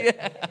like it.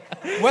 Yeah.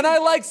 When I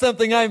like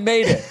something, I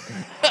made it.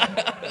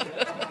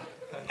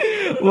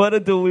 What a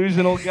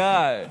delusional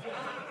guy.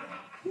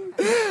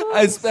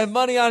 I spent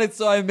money on it,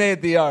 so I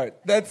made the art.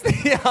 That's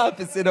the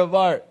opposite of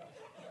art.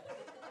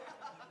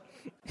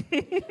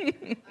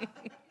 You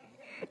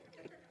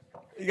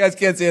guys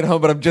can't see it at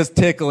home, but I'm just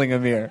tickling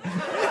Amir.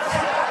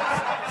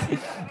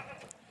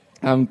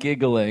 I'm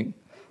giggling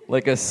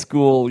like a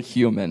school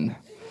human.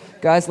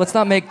 Guys, let's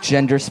not make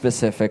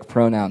gender-specific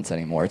pronouns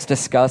anymore. It's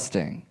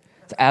disgusting.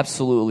 It's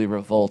absolutely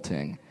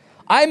revolting.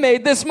 I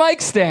made this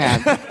mic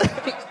stand.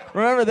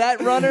 Remember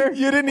that runner?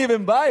 You didn't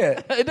even buy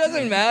it. It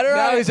doesn't matter.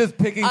 Now he's just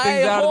picking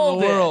things out of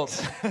the world.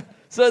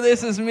 So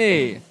this is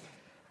me.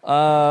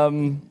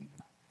 So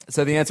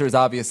the answer is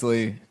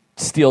obviously...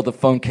 Steal the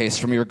phone case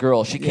from your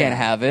girl. She can't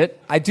have it.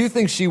 I do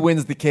think she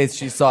wins the case.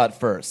 She saw it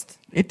first.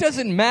 It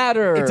doesn't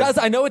matter. It does.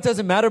 I know it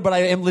doesn't matter, but I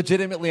am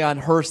legitimately on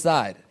her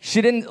side.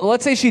 She didn't.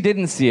 Let's say she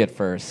didn't see it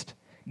first.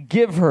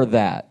 Give her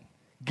that.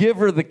 Give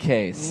her the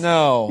case.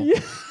 No.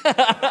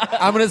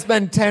 I'm going to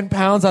spend 10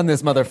 pounds on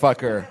this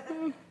motherfucker.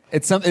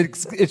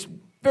 It's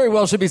very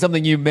well should be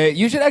something you make.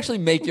 You should actually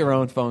make your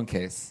own phone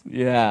case.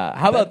 Yeah.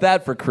 How about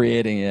that for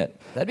creating it?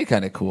 That'd be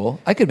kind of cool.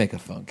 I could make a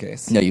phone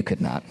case. No, you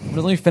could not.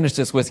 Let me finish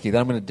this whiskey,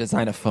 then I'm going to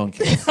design a phone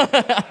case. All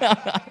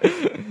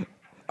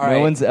No right.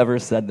 one's ever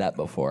said that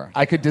before.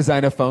 I could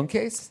design a phone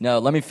case? No,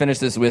 let me finish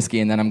this whiskey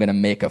and then I'm going to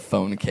make a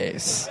phone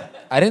case.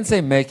 I didn't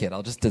say make it.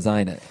 I'll just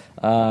design it.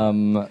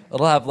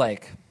 It'll have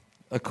like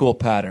a cool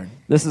pattern.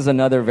 This is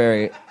another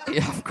very,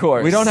 yeah, of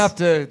course. We don't have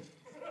to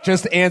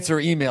just answer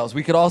emails.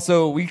 We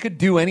could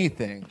do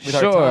anything with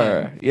our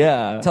Sure. time.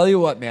 Yeah. Tell you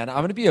what, man, I'm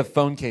going to be a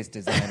phone case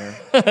designer.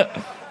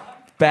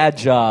 Bad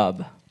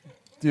job.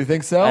 Do you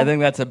think so? I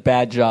think that's a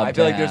bad job. I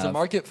feel to like there's a have.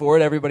 market for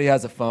it. Everybody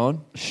has a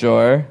phone.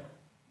 Sure.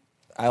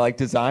 I like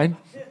design.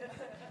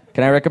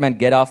 Can I recommend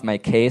Get Off My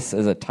Case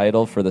as a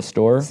title for the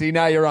store? See,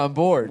 now you're on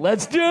board.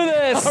 Let's do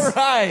this. All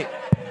right.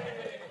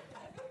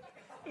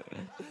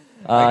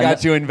 I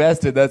got you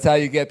invested. That's how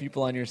you get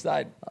people on your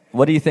side.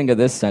 What do you think of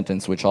this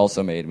sentence, which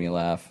also made me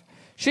laugh?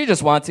 She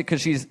just wants it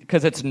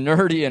because it's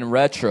nerdy and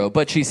retro,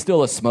 but she's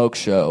still a smoke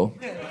show.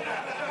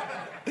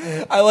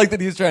 I like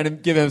that he's trying to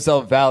give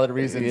himself valid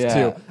reasons, Yeah.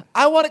 too.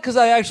 I want it because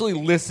I actually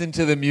listen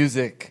to the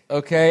music,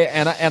 okay?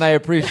 And I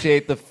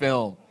appreciate the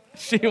film.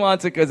 She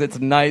wants it because it's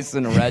nice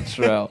and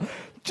retro.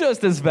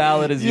 Just as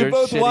valid as You your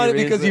both shitty want it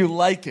because reason. you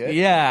like it.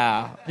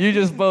 Yeah. You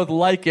just both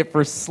like it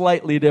for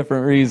slightly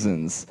different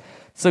reasons.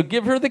 So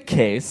give her the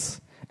case,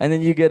 and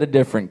then you get a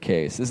different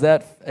case.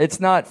 It's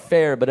not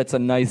fair, but it's a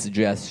nice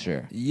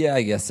gesture. Yeah,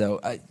 I guess so.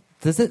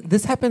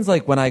 This happens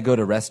like when I go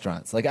to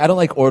restaurants. Like I don't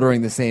like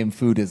ordering the same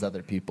food as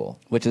other people.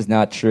 Which is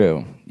not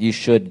true. You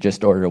should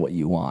just order what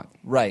you want.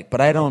 Right,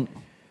 but I don't.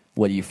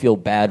 What, do you feel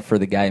bad for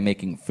the guy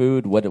making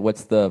food?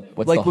 What's the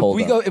Like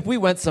hold if we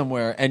went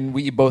somewhere and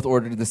we both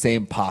ordered the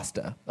same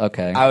pasta.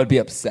 Okay. I would be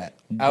upset.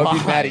 I would be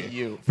Why? mad at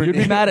you. You'd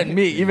be mad at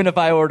me even if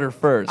I order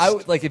first.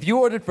 Like if you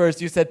ordered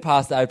first, you said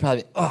pasta. I'd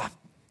probably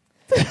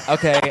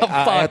okay.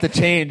 I have to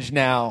change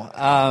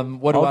now.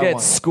 What do I'll I get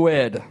want?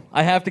 squid.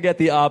 I have to get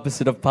the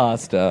opposite of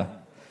pasta.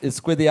 Is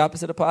squid the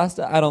opposite of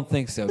pasta? I don't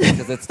think so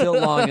because it's still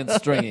long and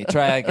stringy.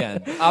 Try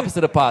again.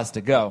 Opposite of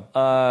pasta. Go.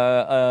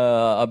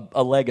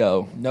 A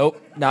Lego. Nope,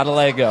 not a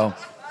Lego.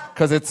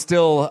 Because it's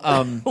still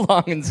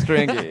Long and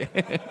stringy.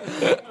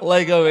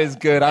 Lego is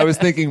good. I was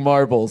thinking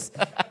marbles.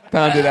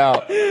 Pound it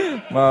out.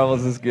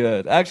 Marbles is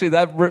good. Actually,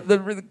 that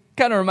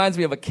kind of reminds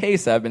me of a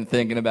case I've been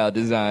thinking about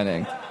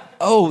designing.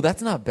 Oh,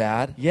 that's not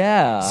bad.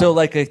 Yeah. So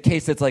like a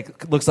case that's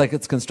like looks like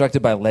it's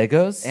constructed by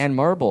Legos? and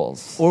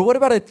marbles. Or what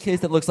about a case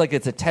that looks like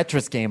it's a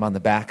Tetris game on the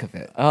back of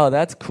it? Oh,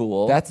 that's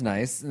cool. That's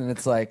nice. And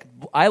it's like,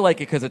 I like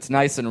it because it's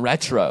nice and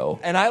retro.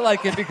 and I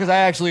like it because I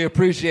actually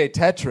appreciate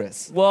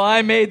Tetris. Well,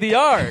 I made the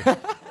art.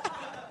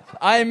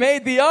 I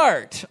made the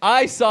art.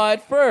 I saw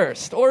it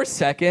first or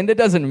second. It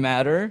doesn't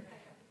matter.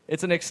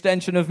 It's an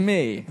extension of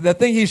me. The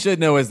thing he should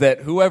know is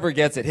that whoever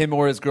gets it, him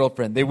or his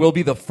girlfriend, they will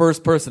be the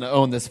first person to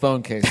own this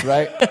phone case,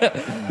 right?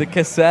 The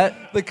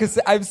cassette. The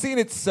cassette, I've seen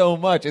it so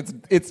much.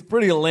 It's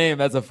pretty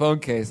lame as a phone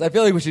case. I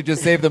feel like we should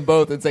just save them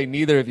both and say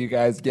neither of you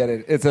guys get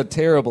it. It's a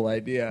terrible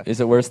idea. Is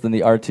it worse than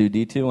the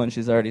R2-D2 one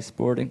she's already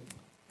sporting?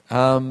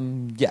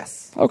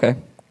 Yes. Okay.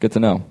 Good to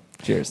know.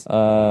 Cheers.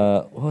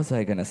 What was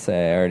I going to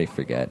say? I already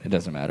forget. It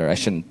doesn't matter. I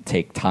shouldn't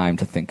take time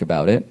to think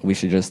about it. We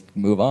should just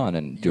move on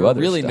and do You're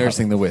other really stuff.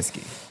 nursing the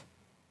whiskey.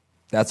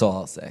 That's all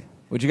I'll say.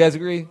 Would you guys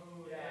agree?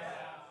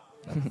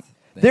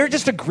 They're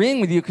just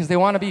agreeing with you because they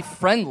want to be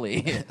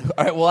friendly.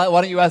 All right, well,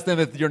 why don't you ask them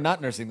if you're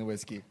not nursing the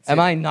whiskey? Am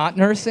I not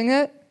nursing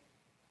it?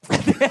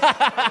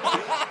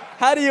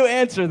 How do you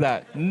answer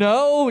that?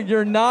 No,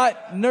 you're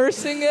not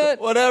nursing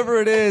it?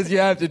 Whatever it is, you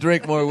have to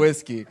drink more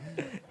whiskey.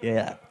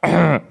 Yeah.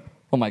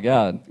 Oh, my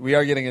God. We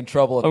are getting in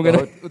trouble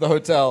at the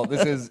hotel.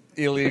 This is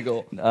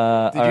illegal. Did you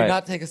right.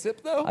 not take a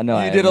sip, though? No,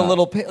 I you did did a not.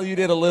 little. You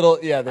did a little.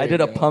 Yeah, there I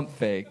did you a go. pump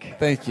fake.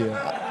 Thank you.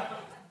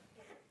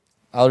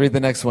 I'll read the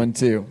next one,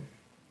 too.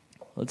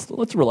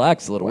 Let's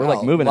relax a little. We're Wow,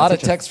 like moving a lot at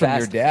of such texts from your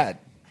fast- dad.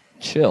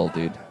 Chill,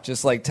 dude.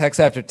 Just like text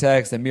after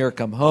text. Amir,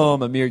 come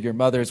home. Amir, your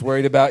mother's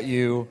worried about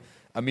you.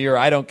 Amir,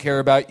 I don't care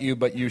about you,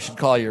 but you should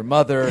call your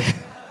mother.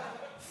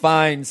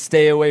 Fine,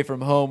 stay away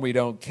from home. We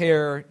don't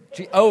care.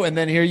 Oh, and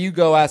then here you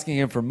go asking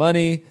him for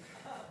money.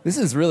 This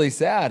is really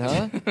sad,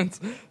 huh?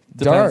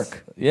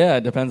 Dark. Yeah,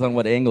 it depends on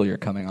what angle you're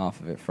coming off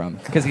of it from.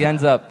 Because he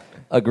ends up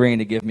agreeing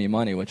to give me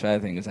money, which I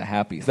think is a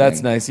happy thing.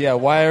 That's nice. Yeah,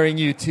 wiring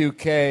you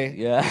 $2K.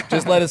 Yeah.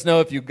 Just let us know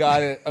if you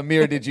got it.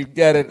 Amir, did you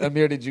get it?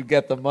 Amir, did you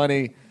get the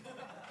money?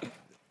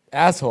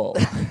 Asshole.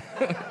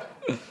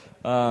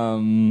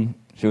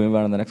 Should we move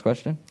on to the next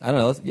question? I don't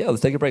know.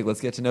 Let's take a break.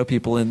 Let's get to know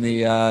people in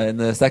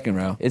the second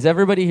row. Is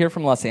everybody here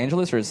from Los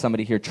Angeles, or is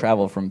somebody here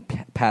travel from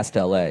past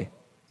L.A.?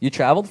 You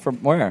traveled from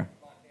where?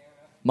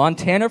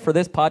 Montana for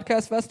this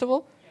podcast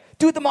festival?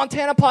 Dude, the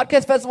Montana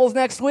Podcast Festival is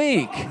next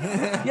week.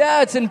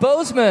 Yeah, it's in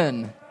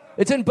Bozeman.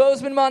 It's in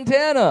Bozeman,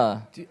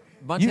 Montana.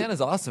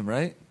 Montana's awesome,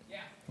 right? Yeah.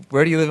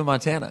 Where do you live in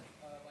Montana?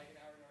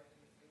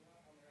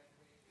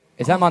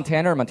 Is that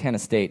Montana or Montana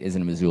State is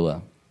in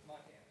Missoula?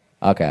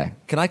 Montana. Okay.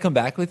 Can I come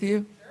back with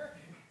you? Sure.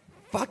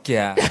 Fuck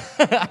yeah.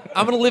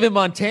 I'm going to live in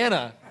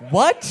Montana.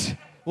 What?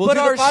 We'll But do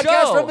our the podcast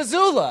show. from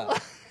Missoula.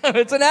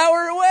 It's an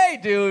hour away,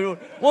 dude.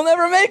 We'll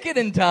never make it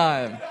in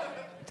time.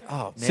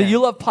 Oh, man. So you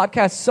love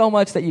podcasts so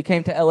much that you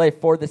came to LA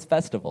for this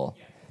festival.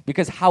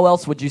 Because how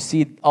else would you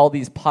see all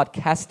these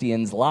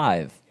podcastians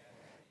live?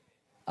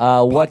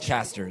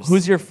 Podcasters.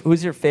 Who's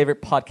your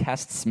favorite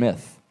podcast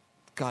Smith?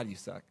 God, you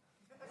suck.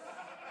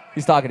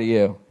 He's talking to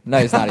you. No,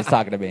 he's not. He's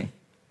talking to me.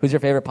 Who's your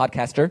favorite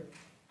podcaster?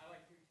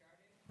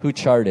 Who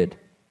charted?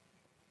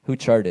 Who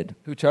charted?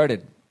 Who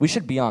charted? We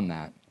should be on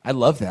that. I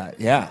love that.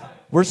 Yeah.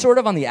 We're sort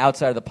of on the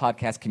outside of the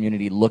podcast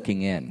community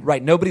looking in.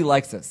 Right. Nobody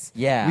likes us.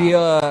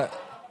 Yeah.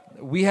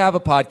 We have a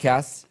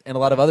podcast, and a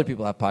lot of other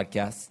people have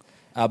podcasts,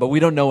 but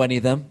we don't know any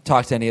of them,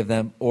 talk to any of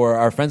them, or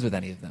are friends with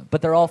any of them.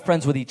 But they're all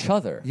friends with each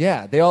other.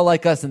 Yeah, they all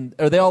like us,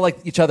 or they all like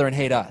each other and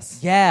hate us.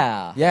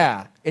 Yeah.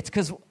 Yeah. It's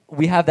because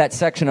we have that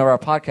section of our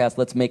podcast,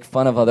 let's make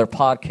fun of other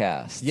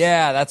podcasts.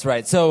 Yeah, that's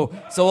right. So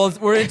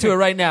we're into it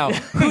right now.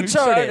 Who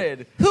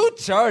charted? Who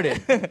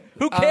charted?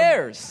 Who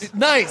cares?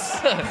 Nice.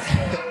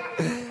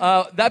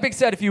 That being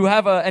said, if you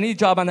have any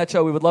job on that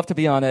show, we would love to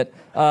be on it.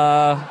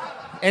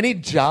 Any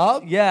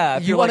job? Yeah,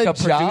 if You you're want like a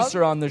job?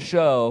 producer on the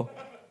show.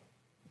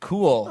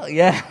 Cool.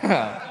 Yeah.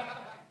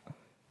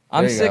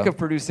 I'm There you sick go. of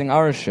producing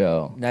our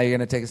show. Now you're going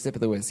to take a sip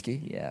of the whiskey.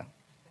 Yeah.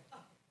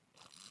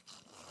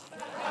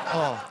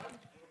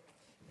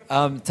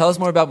 Tell us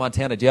more about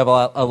Montana. Do you have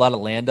a lot of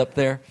land up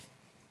there?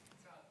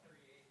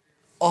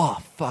 Oh,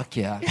 fuck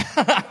yeah.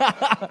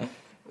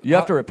 You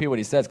have to repeat what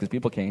he says because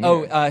people can't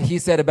hear. He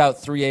said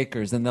about 3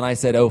 acres, and then I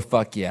said, oh,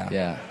 fuck yeah.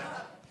 Yeah.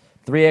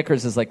 3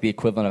 acres is like the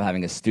equivalent of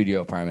having a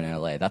studio apartment in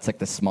LA. That's like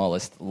the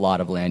smallest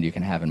lot of land you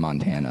can have in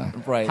Montana.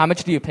 Right. How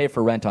much do you pay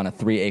for rent on a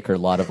 3-acre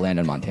lot of land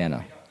in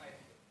Montana?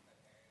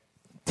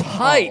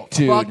 Tight,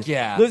 dude. fuck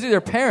yeah. Those are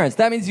their parents.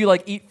 That means you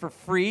like eat for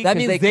free. That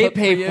 'cause means they cook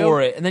pay you.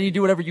 for it, and then you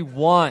do whatever you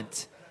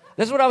want.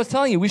 That's what I was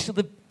telling you. We should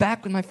live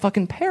back with my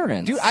fucking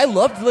parents. Dude, I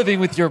loved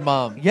living with your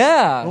mom.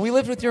 Yeah. When we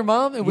lived with your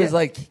mom, it was Yeah.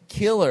 like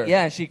killer.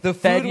 Yeah, she the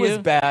fed food was you?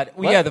 bad.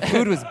 What? Yeah, the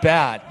food was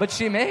bad. But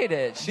she made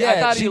it. I Yeah,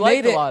 thought she you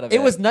liked made it. a lot of it.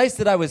 It was nice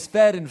that I was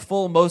fed and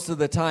full most of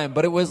the time,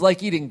 but it was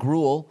like eating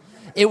gruel.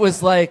 It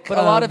was like, But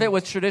a lot of it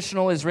was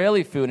traditional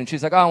Israeli food, and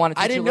she's like, "Oh, I want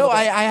to." I didn't know.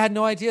 I had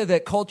no idea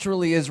that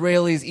culturally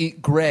Israelis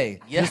eat gray.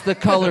 Just the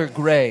color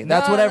gray.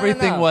 That's what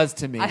everything was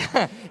to me.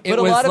 But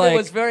a lot of it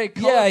was very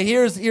colorful. Yeah,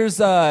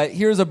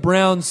 here's a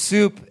brown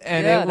soup,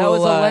 and Yeah, it that will,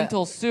 was a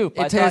lentil soup.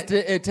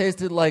 It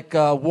tasted like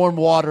warm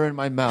water in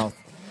my mouth,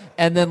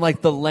 and then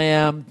like the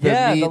lamb, the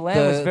meat, the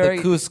lamb was very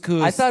the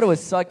couscous. I thought it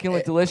was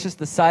succulent, delicious.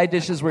 The side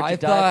dishes were I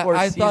to die for.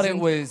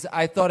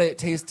 thought it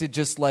tasted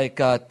just like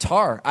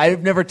tar.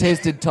 I've never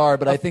tasted tar,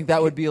 but I think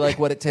that would be like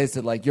what it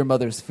tasted like, your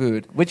mother's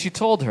food. Which you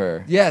told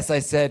her. Yes, I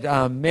said,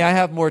 may I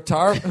have more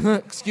tar?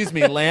 Excuse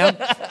me, lamb.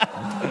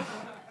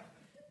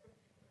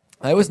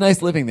 It was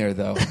nice living there,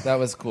 though. That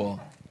was cool.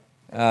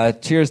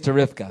 Cheers to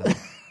Rivka.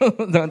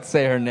 Don't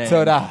say her name.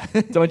 Toda.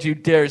 Don't you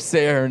dare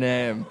say her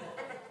name.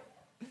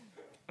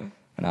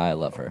 And I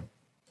love her.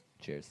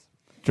 Cheers.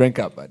 Drink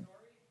up, bud.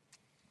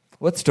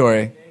 What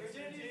story?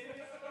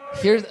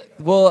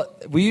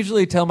 We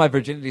usually tell my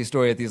virginity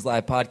story at these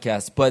live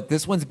podcasts, but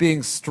this one's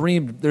being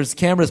streamed. There's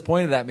cameras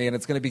pointed at me, and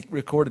it's going to be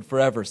recorded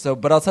forever.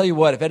 But I'll tell you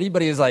what, if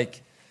anybody is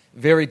like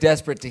very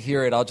desperate to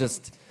hear it, I'll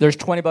just... There's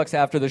 $20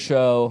 after the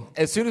show.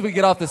 As soon as we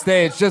get off the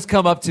stage, just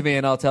come up to me,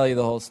 and I'll tell you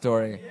the whole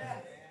story.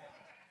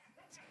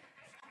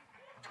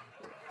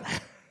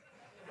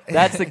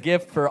 That's a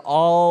gift for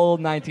all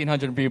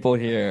 1,900 people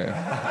here.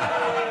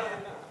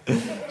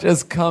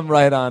 Just come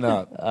right on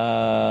up.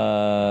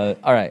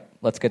 All right,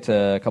 let's get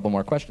to a couple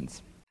more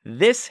questions.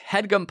 This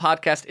HeadGum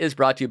podcast is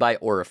brought to you by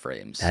Aura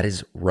Frames. That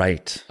is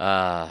right.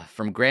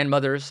 From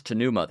grandmothers to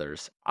new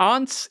mothers,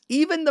 aunts,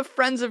 even the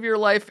friends of your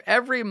life,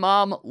 every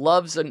mom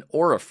loves an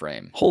Aura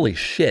frame. Holy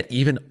shit,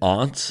 even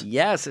aunts?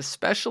 Yes,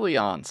 especially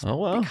aunts. Oh,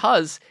 wow.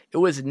 Because it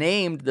was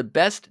named the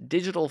best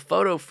digital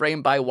photo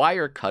frame by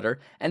Wirecutter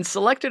and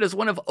selected as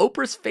one of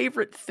Oprah's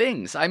favorite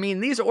things. I mean,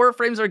 these Aura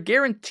frames are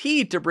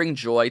guaranteed to bring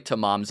joy to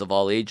moms of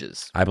all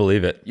ages. I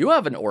believe it. You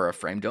have an Aura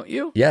frame, don't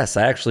you? Yes,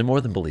 I actually more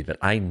than believe it.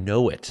 I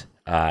know it.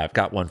 I've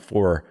got one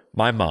for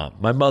my mom,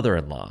 my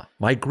mother-in-law,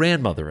 my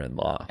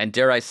grandmother-in-law. And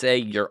dare I say,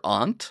 your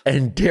aunt?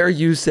 And dare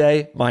you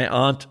say, my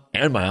aunt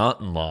and my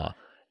aunt-in-law.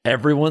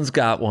 Everyone's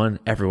got one.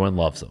 Everyone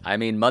loves them. I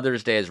mean,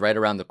 Mother's Day is right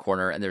around the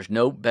corner, and there's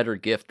no better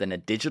gift than a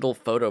digital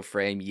photo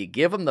frame. You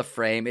give them the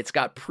frame. It's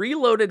got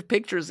preloaded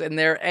pictures in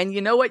there, and you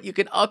know what? You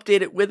can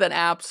update it with an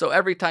app, so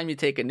every time you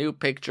take a new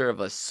picture of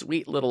a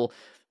sweet little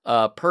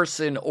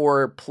person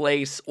or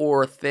place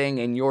or thing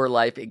in your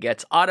life, it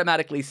gets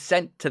automatically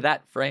sent to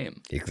that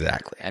frame.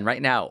 Exactly. And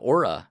right now,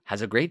 Aura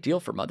has a great deal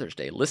for Mother's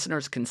Day.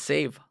 Listeners can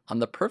save on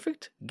the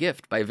perfect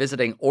gift by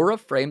visiting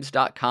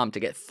auraframes.com to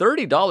get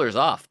 $30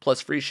 off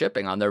plus free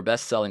shipping on their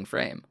best-selling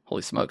frame.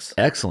 Holy smokes.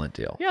 Excellent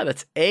deal. Yeah,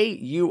 that's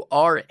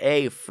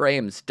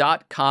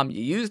auraframes.com.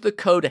 You use the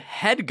code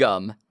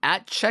HEADGUM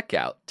at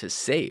checkout to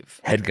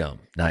save. HeadGum.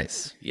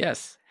 Nice.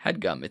 Yes.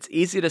 HeadGum. It's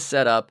easy to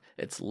set up.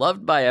 It's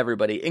loved by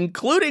everybody,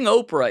 including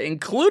Oprah,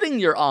 including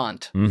your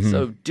aunt.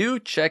 So do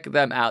check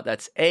them out.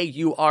 That's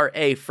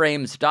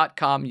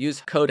auraframes.com.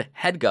 Use code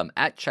HEADGUM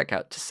at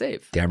checkout to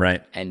save. Damn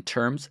right. And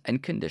terms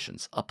and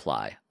conditions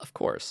apply, of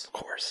course. Of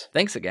course.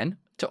 Thanks again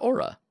to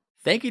Aura.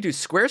 Thank you to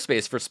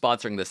Squarespace for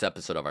sponsoring this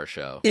episode of our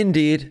show.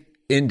 Indeed.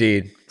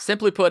 Indeed.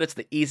 Simply put, it's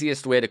the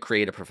easiest way to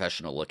create a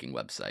professional-looking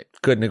website.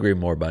 Couldn't agree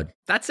more, bud.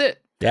 That's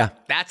it. Yeah.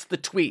 That's the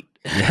tweet.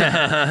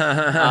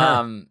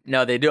 No,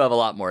 they do have a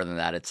lot more than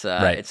that.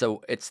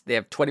 They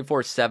have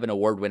 24/7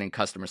 award-winning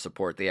customer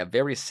support. They have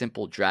very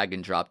simple drag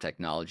and drop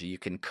technology. You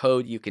can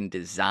code, you can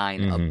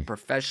design a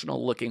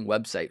professional-looking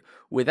website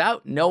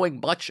without knowing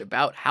much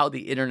about how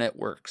the internet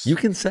works. You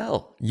can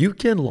sell. You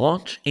can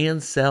launch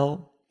and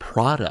sell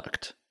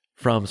product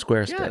from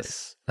Squarespace.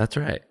 Yes. That's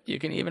right. You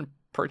can even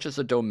purchase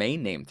a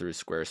domain name through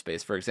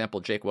Squarespace. For example,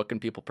 Jake, what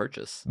can people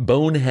purchase?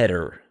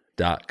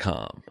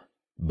 Boneheader.com.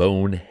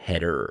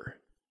 Boneheader.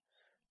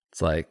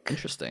 It's like...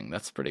 Interesting.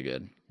 That's pretty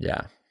good.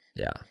 Yeah.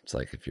 Yeah. It's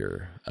like if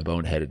you're a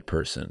boneheaded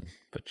person,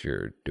 but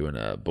you're doing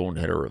a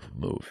boneheader of a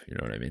move. You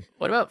know what I mean?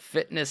 What about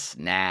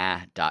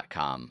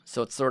fitnessnah.com?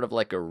 So it's sort of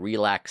like a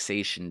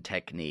relaxation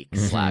technique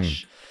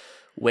slash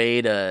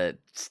way to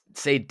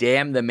say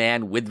damn the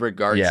man with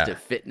regards to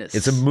fitness.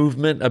 It's a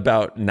movement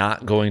about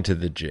not going to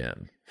the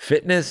gym.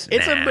 Fitness?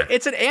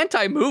 It's an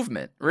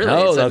anti-movement, really.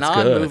 Oh, it's a that's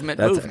non-movement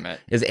good. movement.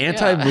 Is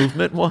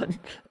anti-movement one?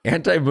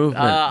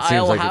 Anti-movement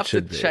seems I'll like have it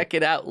should to be. check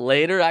it out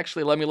later.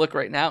 Actually, let me look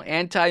right now.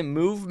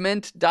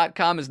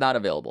 Antimovement.com is not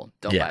available.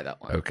 Don't buy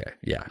that one. Okay.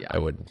 Yeah, I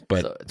wouldn't.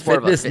 But So it's more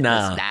of a fitness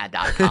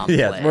fitnessnah.com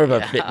yeah, play. it's more of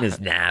a fitness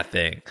nah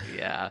thing.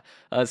 Yeah.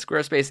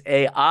 Squarespace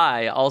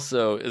AI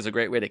also is a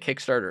great way to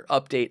kickstart or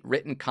update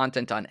written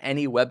content on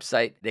any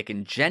website. They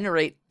can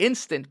generate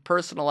instant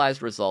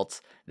personalized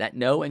results that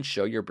know and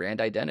show your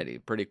brand identity.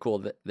 Pretty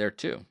cool there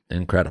too.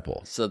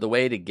 Incredible. So the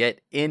way to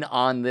get in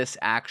on this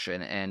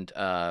action and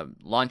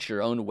launch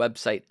your own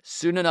website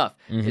soon enough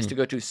is to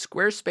go to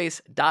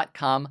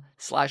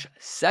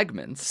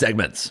squarespace.com/segments.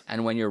 Segments.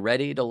 And when you're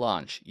ready to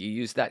launch, you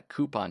use that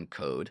coupon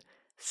code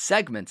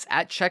segments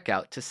at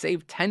checkout to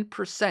save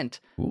 10%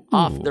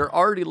 off their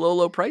already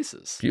low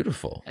prices.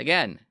 Beautiful.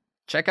 Again,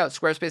 Check out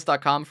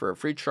squarespace.com for a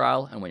free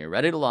trial, and when you're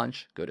ready to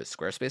launch, go to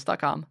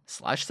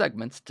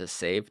squarespace.com/segments to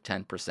save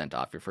 10%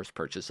 off your first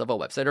purchase of a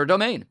website or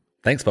domain.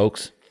 Thanks,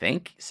 folks.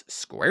 Thanks,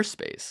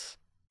 Squarespace.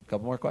 A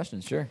couple more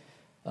questions, sure.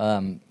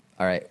 All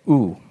right.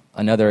 Ooh,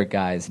 another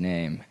guy's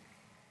name.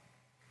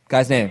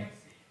 Guy's name.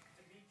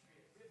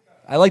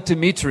 I like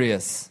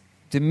Demetrius.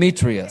 Someone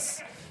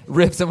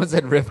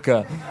said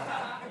Rivka.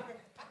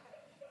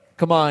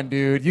 Come on,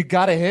 dude. You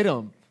gotta hit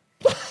him.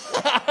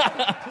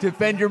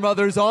 Defend your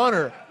mother's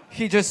honor.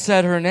 He just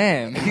said her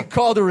name. He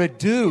called her a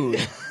dude.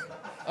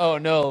 Oh,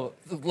 no.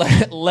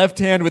 Left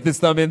hand with his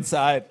thumb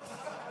inside.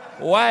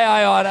 Why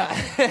I oughta...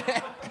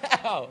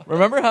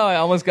 Remember how I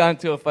almost got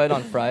into a fight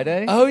on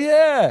Friday? Oh,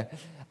 yeah.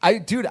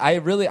 I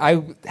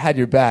had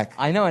your back.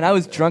 I know, and I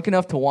was drunk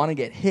enough to want to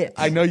get hit.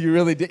 I know you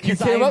really did. You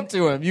came up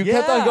to him. You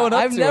kept on going up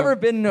to him. I've never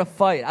been in a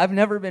fight. I've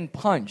never been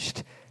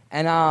punched.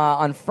 And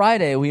on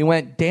Friday, we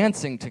went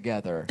dancing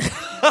together.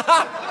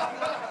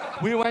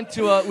 We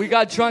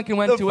got drunk and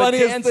went to a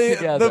dance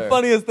together. The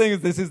funniest thing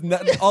is this is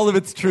not, all of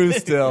it's true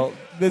still.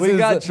 We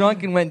got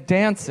drunk and went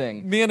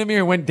dancing. Me and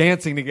Amir went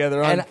dancing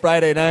together on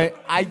Friday night.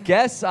 I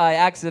guess I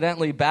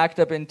accidentally backed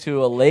up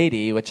into a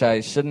lady, which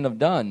I shouldn't have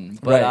done.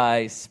 But Right.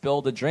 I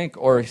spilled a drink,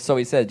 or so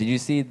he said. Did you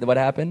see what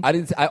happened? I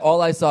didn't.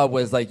 All I saw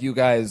was like you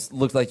guys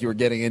looked like you were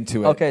getting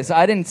into it. Okay, so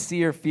I didn't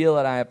see her feel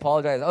it. I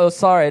apologized. Oh,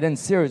 sorry, I didn't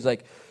see her. He's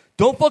like,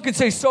 don't fucking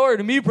say sorry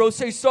to me, bro.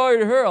 Say sorry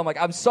to her. I'm like,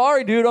 I'm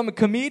sorry, dude. I'm a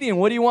comedian.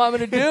 What do you want me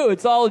to do?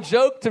 It's all a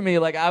joke to me.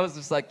 Like, I was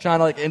just like trying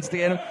to like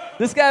instigate him.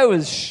 This guy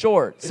was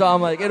short, so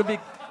I'm like, it'd be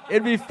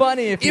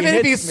funny if Even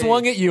if he hits me.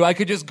 swung at you, I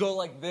could just go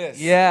like this.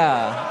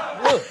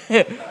 Yeah.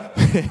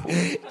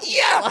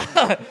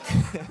 Yeah.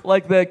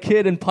 Like the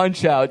kid in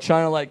Punch Out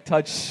trying to like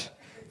touch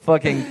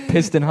fucking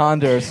Piston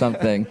Honda or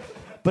something.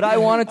 But I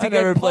wanted to I get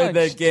never played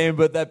that punched. game,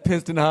 but that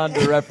Piston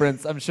Honda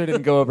reference, I'm sure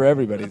didn't go over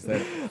everybody's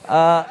head.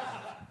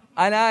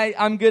 And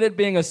I'm good at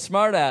being a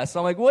smartass. So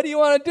I'm like, what do you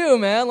want to do,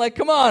 man? Like,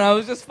 come on. I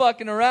was just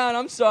fucking around.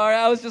 I'm sorry.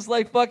 I was just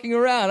like fucking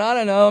around. I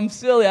don't know. I'm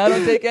silly. I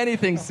don't take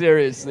anything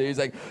seriously. He's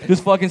like,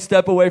 just fucking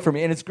step away from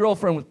me. And his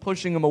girlfriend was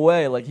pushing him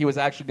away like he was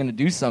actually going to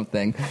do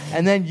something.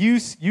 And then you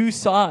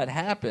saw it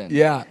happen.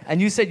 Yeah. And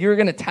you said you were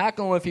going to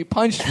tackle him if he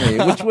punched me,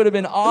 which would have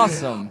been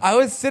awesome. I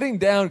was sitting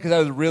down because I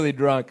was really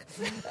drunk.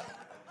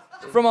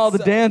 From all the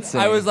dancing.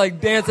 I was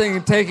like dancing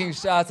and taking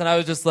shots, and I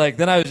was just like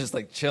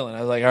chilling. I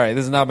was like, all right,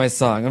 this is not my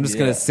song. I'm just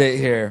gonna sit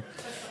here.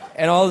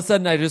 And all of a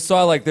sudden, I just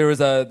saw like there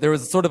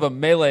was sort of a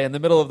melee in the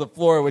middle of the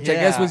floor, which I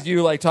guess was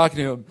you like talking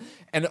to him.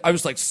 And I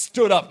was like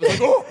stood up, like,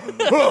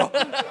 oh.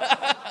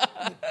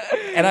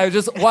 And I was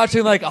just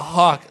watching like a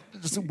hawk,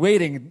 just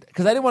waiting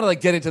because I didn't want to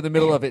like get into the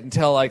middle of it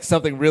until like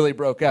something really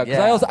broke out.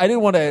 Because I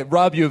didn't want to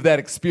rob you of that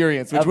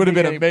experience, which would have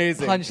been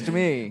amazing. Punched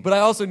me, but I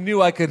also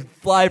knew I could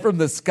fly from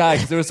the sky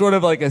because there was sort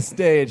of like a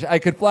stage. I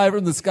could fly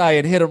from the sky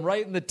and hit him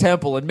right in the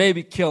temple and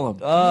maybe kill him.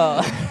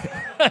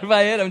 If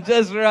I hit him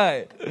just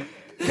right.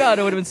 God,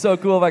 it would have been so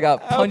cool if I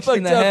got punched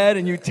in the head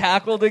and you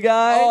tackled a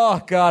guy. Oh,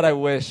 God, I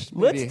wish.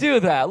 Let's do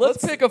that.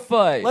 Let's pick a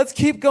fight. Let's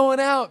keep going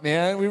out,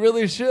 man. We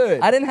really should.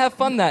 I didn't have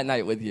fun that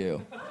night with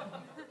you.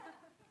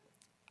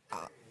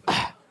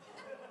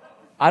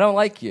 I don't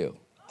like you.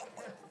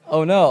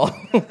 Oh, no.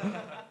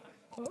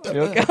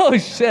 Okay? Oh,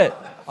 shit.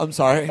 I'm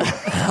sorry.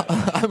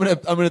 I'm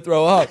gonna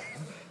throw up.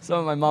 Some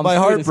of my mom's My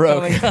food heart is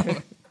broke. coming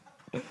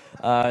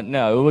up.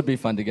 No, it would be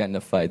fun to get in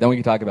a fight. Then we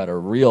can talk about a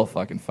real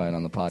fucking fight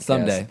on the podcast.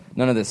 Someday.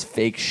 None of this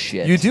fake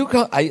shit. You do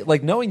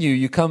like knowing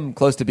you come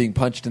close to being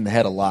punched in the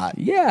head a lot.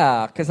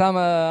 Yeah, because I'm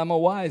a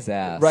wise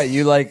ass. Right,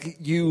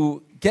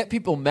 you get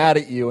people mad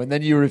at you, and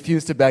then you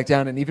refuse to back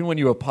down, and even when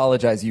you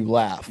apologize, you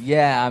laugh.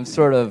 Yeah, I'm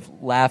sort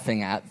of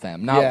laughing at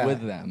them, not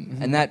with them.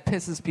 Mm-hmm. And that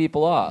pisses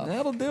people off.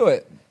 That'll do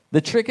it. The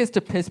trick is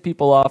to piss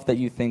people off that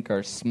you think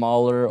are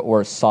smaller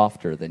or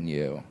softer than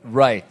you.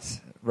 Right.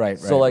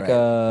 So like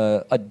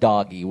a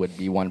doggy would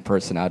be one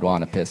person I'd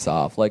want to piss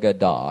off, like a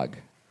dog.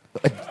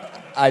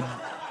 A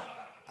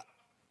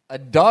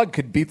dog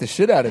could beat the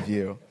shit out of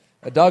you.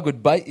 A dog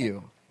would bite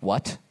you.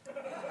 What?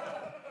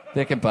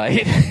 They can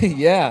bite?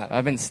 Yeah.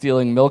 I've been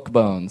stealing milk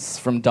bones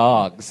from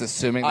dogs,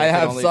 assuming they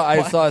can only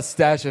I saw a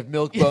stash of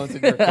milk bones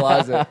in your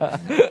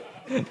closet.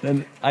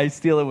 And I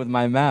steal it with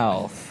my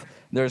mouth.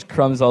 There's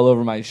crumbs all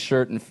over my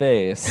shirt and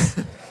face.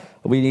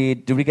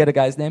 Did we get a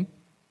guy's name?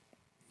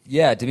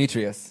 Yeah,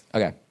 Demetrius.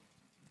 Okay.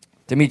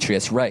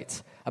 Demetrius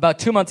writes, about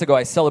 2 months ago,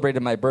 I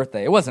celebrated my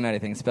birthday. It wasn't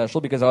anything special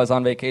because I was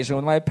on vacation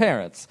with my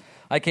parents.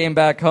 I came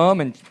back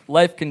home and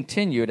life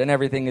continued and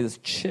everything is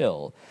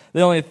chill.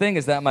 The only thing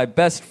is that my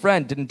best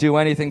friend didn't do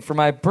anything for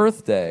my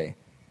birthday.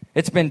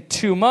 It's been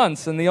 2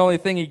 months and the only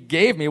thing he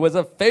gave me was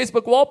a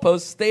Facebook wall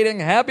post stating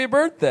happy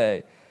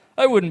birthday.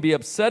 I wouldn't be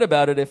upset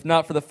about it if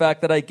not for the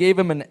fact that I gave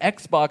him an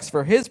Xbox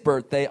for his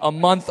birthday a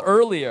month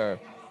earlier.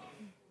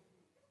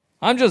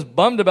 I'm just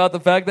bummed about the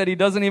fact that he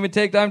doesn't even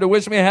take time to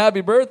wish me a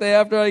happy birthday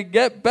after I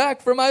get back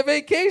from my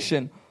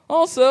vacation.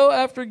 Also,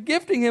 after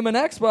gifting him an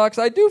Xbox,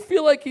 I do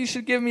feel like he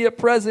should give me a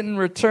present in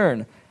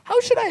return. How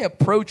should I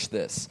approach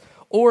this?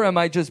 Or am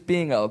I just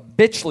being a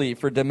bitchly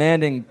for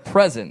demanding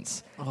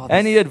presents?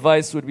 Any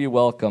advice would be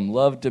welcome.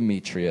 Love,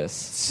 Demetrius.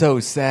 So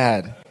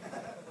sad.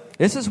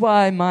 This is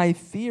why my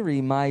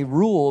theory, my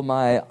rule,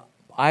 my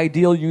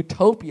ideal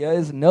utopia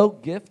is no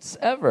gifts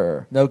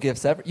ever. No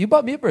gifts ever. You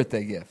bought me a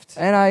birthday gift.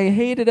 And I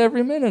hated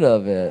every minute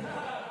of it.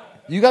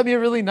 You got me a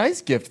really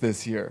nice gift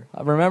this year.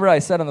 Remember I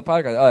said on the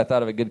podcast, I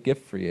thought of a good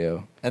gift for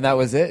you. And that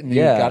was it? And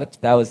you Yeah, got it?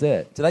 that was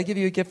it. Did I give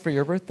you a gift for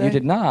your birthday? You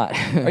did not.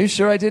 Are you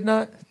sure I did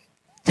not?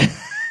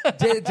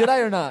 did I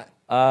or not?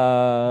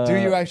 Do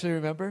you actually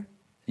remember?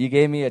 You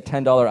gave me a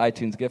 $10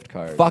 iTunes gift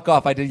card. Fuck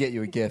off. I did get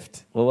you a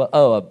gift.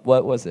 Well,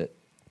 what was it?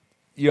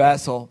 You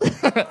asshole.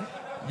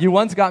 You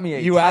once got me a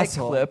You tie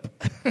asshole. clip.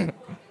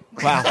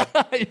 Wow.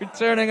 You're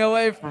turning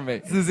away from me.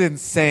 This is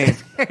insane.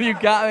 You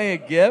got me a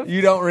gift?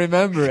 You don't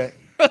remember it.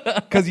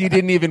 Because you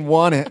didn't even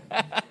want it.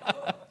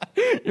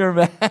 You're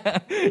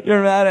mad.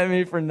 You're mad at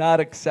me for not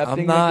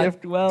accepting I'm not the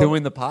gift well?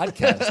 doing the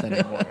podcast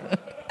anymore.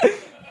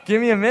 Give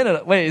me a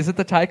minute. Wait, is it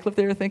the tie clip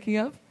they were thinking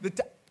of?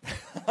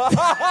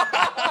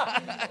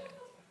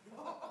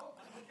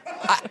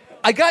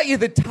 I got you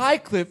the tie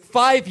clip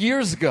 5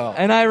 years ago.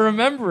 And I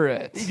remember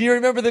it. You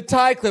remember the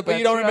tie clip, but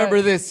you That's don't remember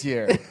right. this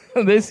year.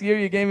 This year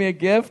you gave me a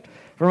gift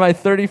for my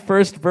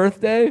 31st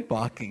birthday.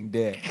 Fucking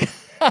dick.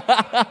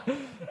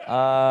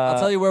 I'll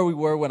tell you where we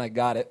were when I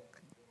got it.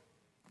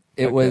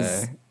 It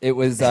was It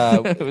was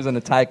in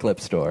a tie clip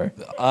store.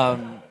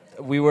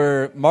 we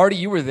were Marty,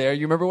 you were there.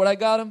 You remember what I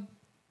got him?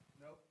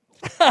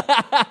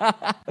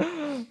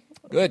 Nope.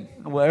 Good.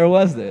 Where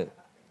was it?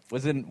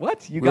 Was it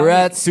what? You We got were me-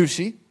 at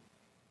sushi.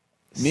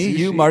 Me,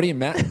 you, Sushi? Marty, and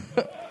Matt.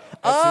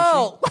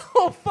 Oh,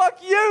 fuck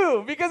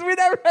you! Because we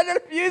never ended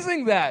up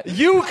using that.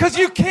 Because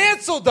you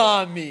canceled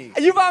on me.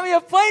 You bought me a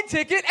plane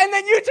ticket, and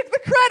then you took the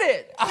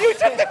credit. You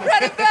took the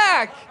credit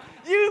back.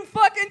 You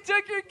fucking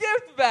took your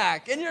gift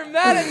back, and you're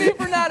mad at me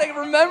for not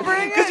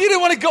remembering Because it? you didn't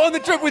want to go on the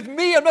trip with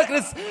me. I'm not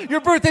going to. Your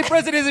birthday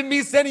present isn't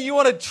me sending you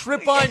on a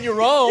trip on your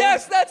own.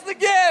 Yes, that's the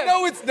gift.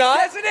 No, it's not.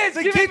 Yes, it is.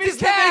 The Giving gift me is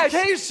cash. the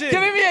vacation.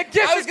 Giving me a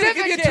gift I was going to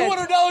give you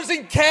certificate. $200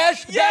 in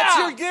cash. Yeah, That's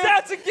your gift.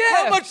 that's a gift.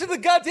 How much did the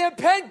goddamn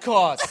pen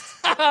cost?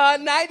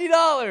 $90.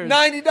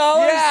 $90?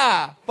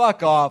 Yeah.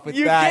 Fuck off with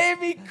You that. gave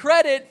me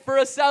credit for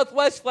a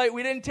Southwest flight.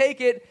 We didn't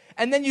take it.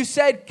 And then you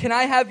said, can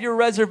I have your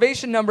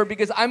reservation number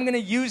because I'm going to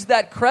use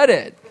that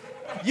credit.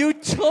 You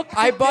took the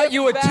I bought gift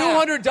you a back.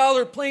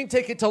 $200 plane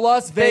ticket to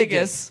Las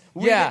Vegas.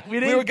 We Yeah,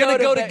 didn't were going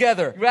to go go to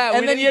together. Right, we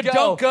and then you didn't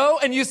go. don't go,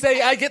 and you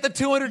say, I get the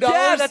 $200?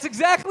 Yeah, that's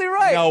exactly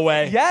right. No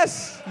way.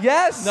 Yes.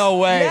 No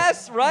way.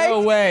 Yes, right?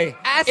 No way.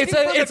 Asking for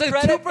the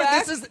credit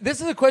back?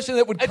 This is a question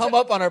that would come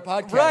up on our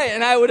podcast. Right,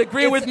 and I would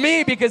agree with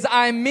me because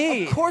I'm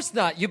me. Of course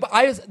not.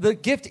 The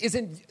gift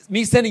isn't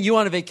me sending you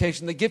on a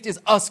vacation. The gift is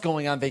us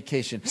going on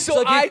vacation.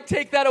 So if you- I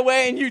take that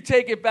away and you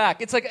take it back.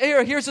 It's like,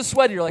 here's a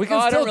sweater. You're like, We can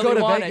I still don't go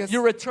really to want Vegas. it.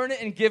 You return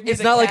it and give me It's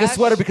the not like a cash.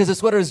 sweater because a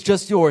sweater is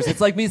just yours. It's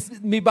like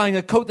me buying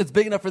a coat that's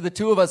big enough for the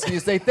two of us, and you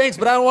say thanks,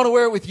 but I don't want to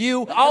wear it with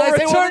you. I'll and I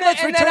say, return well, then it, let's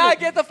and return then I it.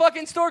 get the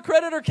fucking store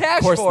credit or cash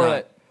Of course for not.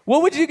 it.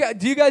 What would you guys?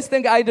 Do you guys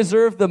think I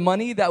deserve the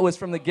money that was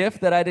from the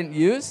gift that I didn't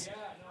use?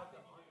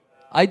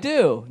 I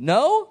do.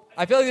 No?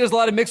 I feel like there's a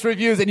lot of mixed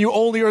reviews, and you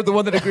only are the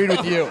one that agreed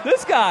with you.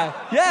 This guy.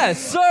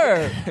 Yes,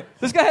 sir.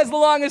 This guy has the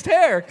longest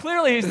hair.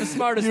 Clearly, he's the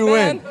smartest You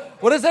man. win.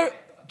 What is that?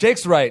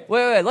 Jake's right.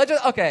 Wait. Let's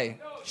just okay.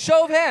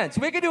 Show of hands.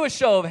 We could do a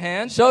show of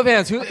hands. Show of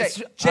hands. Who? Okay,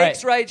 all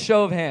Jake's right. right.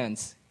 Show of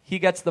hands. He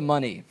gets the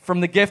money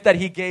from the gift that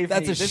he gave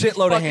That's me. a This is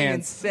shitload of fucking hands.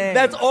 Insane.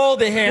 That's all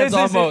the hands This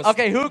is- almost.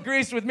 Okay, who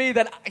agrees with me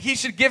that he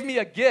should give me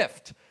a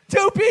gift?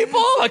 2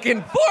 people?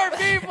 Fucking 4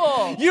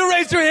 people. You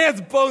raised your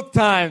hands both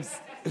times.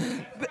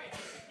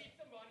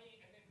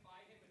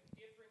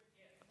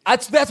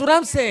 That's what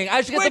I'm saying.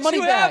 I should get Which the money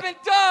you back.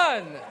 haven't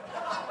done.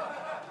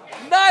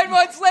 9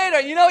 months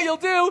later, you know what you'll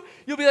do?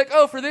 You'll be like,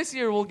 oh, for this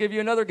year, we'll give you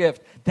another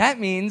gift. That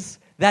means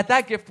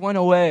that gift went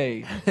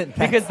away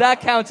because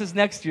that counts as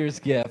next year's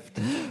gift.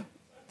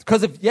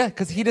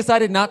 Because he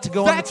decided not to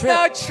go on the That's trip.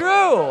 not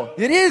true.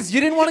 It is. You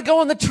didn't want to go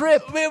on the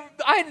trip.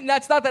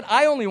 That's not that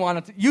I only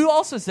wanted to. You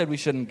also said we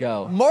shouldn't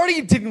go.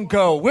 Marty didn't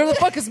go. Where the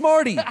fuck is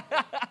Marty?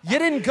 You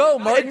didn't go,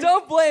 Marty.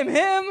 Don't blame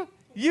him.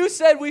 You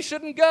said we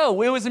shouldn't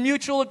go. It was a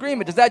mutual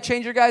agreement. Does that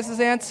change your guys'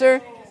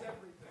 answer?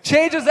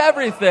 Changes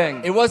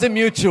everything. It wasn't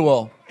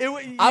mutual.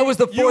 I was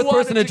the you fourth wanted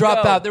person to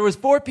drop go. out. There was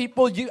 4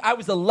 people. I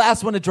was the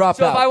last one to drop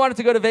So out. if I wanted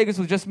to go to Vegas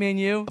with just me and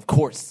you, Of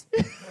course.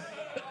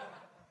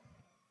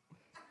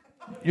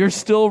 you're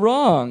still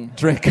wrong.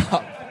 Drink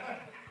up.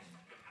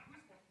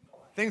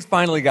 Things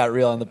finally got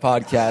real on the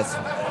podcast.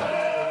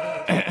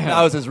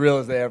 That was as real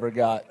as they ever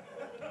got.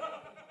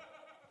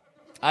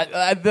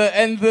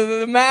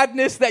 The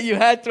madness that you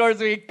had towards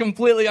me,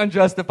 completely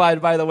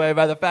unjustified, by the way,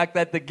 by the fact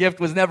that the gift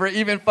was never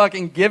even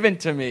fucking given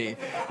to me.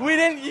 We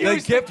didn't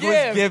use The gift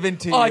was given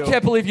to you. Oh, I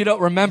can't believe you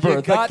don't remember. You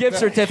The got gift the-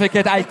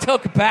 certificate I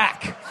took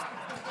back.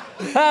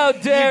 How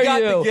dare you?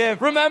 got the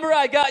gift. Remember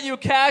I got you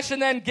cash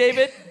and then gave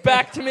it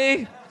back to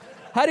me?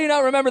 How do you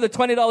not remember the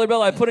 $20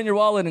 bill I put in your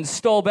wallet and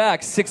stole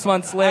back 6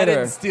 months I later?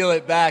 didn't steal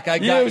it back. I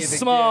got You you the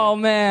small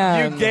gift.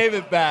 man. You gave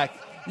it back.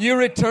 You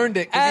returned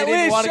it because At you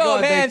didn't least want to show go of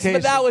on hands,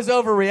 vacation. but that was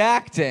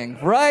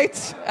overreacting,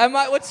 right?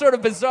 What sort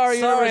of bizarre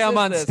universe Sorry, I'm is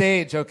on this?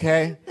 stage,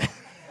 okay?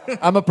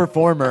 I'm a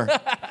performer.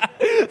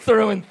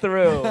 Through and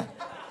through.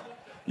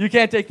 You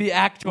can't take the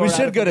actor. We out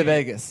should of go to me.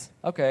 Vegas.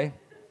 Okay.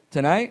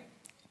 Tonight?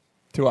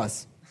 To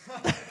us.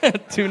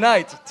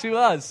 Tonight. To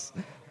us.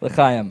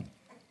 L'chaim.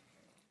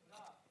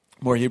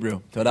 More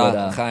Hebrew. Toda.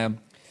 Toda. Chaim.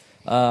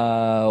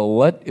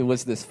 What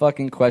was this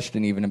fucking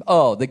question even?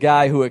 Oh, the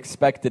guy who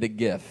expected a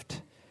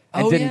gift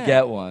and didn't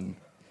get one.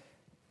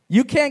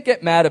 You can't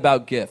get mad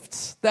about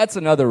gifts. That's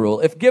another rule.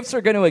 If gifts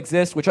are going to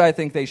exist, which I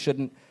think they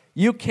shouldn't,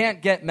 you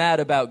can't get mad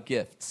about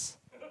gifts.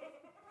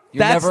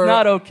 That's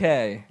not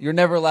okay. You're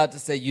never allowed to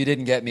say you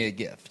didn't get me a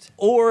gift.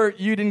 Or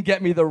you didn't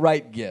get me the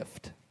right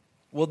gift.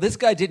 Well, this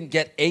guy didn't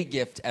get a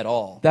gift at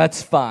all.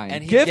 That's fine.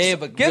 And he gifts,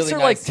 gave a gifts really are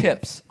nice like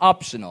gift. tips,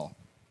 optional.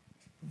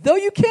 Though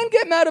you can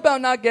get mad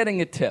about not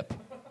getting a tip.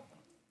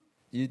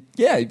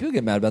 People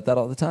get mad about that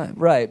all the time.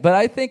 Right, but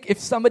I think if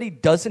somebody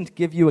doesn't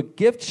give you a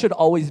gift, should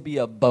always be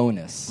a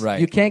bonus. Right.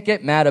 You can't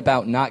get mad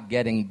about not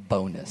getting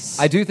bonus.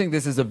 I do think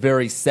this is a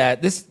very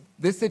sad... This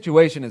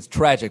situation is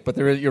tragic, but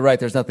you're right,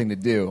 there's nothing to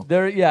do.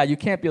 You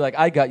can't be like,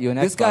 I got you an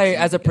Xbox. This guy, and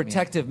as you a give me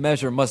protective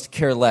measure, must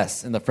care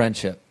less in the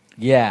friendship.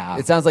 Yeah.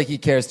 It sounds like he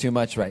cares too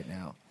much right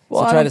now.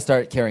 Well, So I try don't- to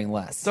start caring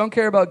less. Don't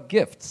care about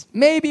gifts.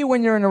 Maybe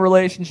when you're in a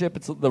relationship,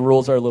 the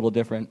rules are a little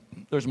different.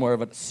 There's more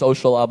of a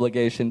social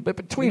obligation. But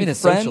between You mean a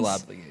friends, social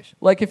obligation?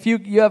 like if you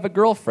have a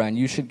girlfriend,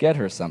 you should get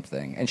her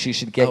something, and she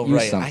should get you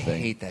right. something. I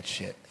hate that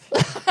shit.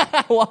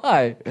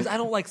 Why? Because I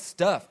don't like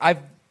stuff. I've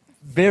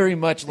very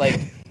much like...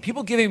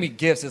 People giving me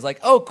gifts is like,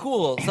 oh,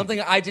 cool, something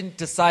I didn't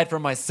decide for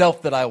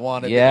myself that I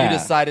wanted, Yeah. that you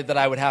decided that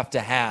I would have to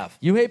have.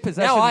 You hate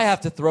possessions. Now I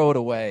have to throw it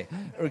away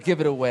or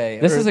give it away.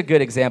 This or- is a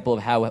good example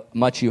of how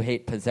much you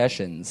hate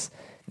possessions.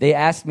 They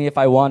asked me if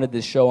I wanted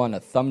this show on a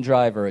thumb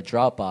drive or a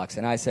Dropbox,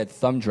 and I said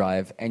thumb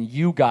drive, and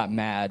you got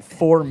mad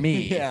for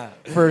me. Yeah.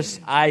 First,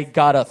 I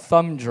got a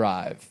thumb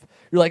drive.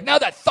 You're like, now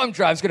that thumb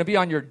drive's going to be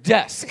on your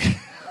desk.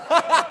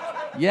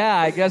 Yeah,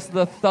 I guess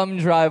the thumb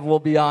drive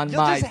will be on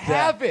You'll my just desk.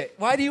 have it.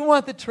 Why do you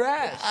want the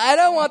trash? I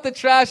don't want the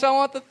trash. I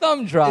want the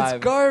thumb drive.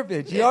 It's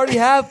garbage. You already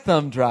have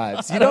thumb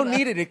drives. You don't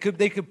need it.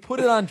 They could put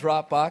it on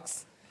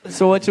Dropbox.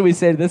 So what should we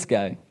say to this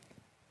guy?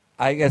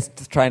 I guess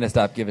just trying to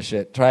stop give a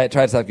shit. Try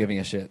to stop giving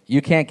a shit.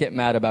 You can't get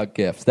mad about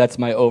gifts. That's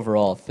my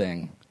overall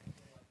thing.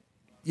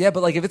 Yeah,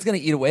 but like if it's gonna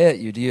eat away at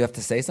you, do you have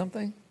to say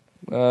something?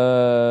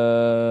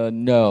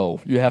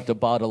 No. You have to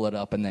bottle it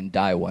up and then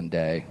die one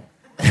day.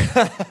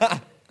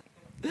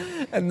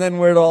 And then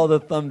where'd all the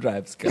thumb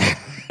drives go?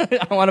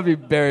 I want to be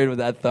buried with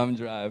that thumb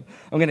drive.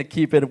 I'm going to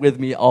keep it with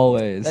me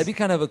always. That'd be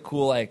kind of a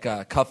cool like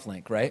cuff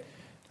link, right?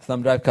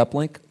 Thumb drive cuff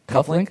link.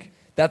 Cuff link?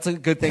 That's a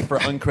good thing for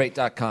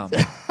uncrate.com.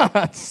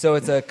 So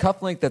it's a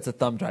cuff link that's a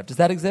thumb drive. Does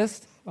that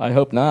exist? I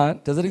hope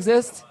not. Does it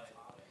exist?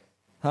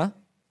 Huh?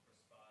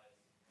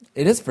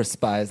 It is for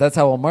spies. That's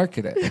how we'll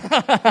market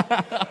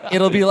it.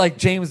 It'll be like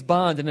James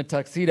Bond in a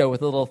tuxedo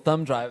with a little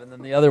thumb drive, and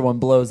then the other one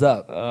blows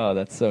up. Oh,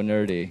 that's so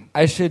nerdy.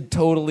 I should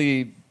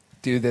totally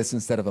do this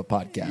instead of a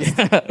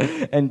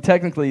podcast. And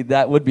technically,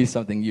 that would be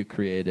something you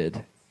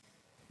created.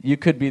 You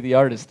could be the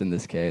artist in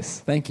this case.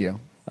 Thank you.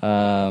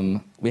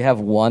 We have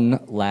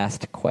one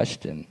last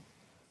question.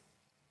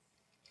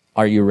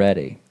 Are you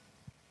ready?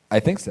 I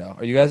think so.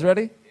 Are you guys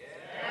ready?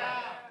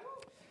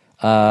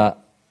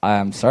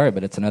 I'm sorry,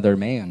 but it's another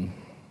man.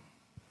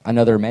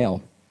 Another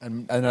male.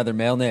 Another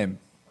male name.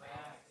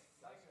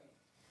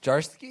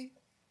 Jarsky?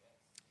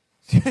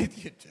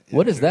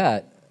 What is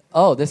that?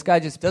 Oh, this guy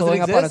just Does it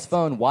pulling up on his exist?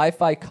 phone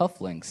Wi-Fi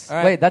cufflinks. All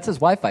right. Wait, that's his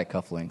Wi-Fi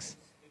cufflinks.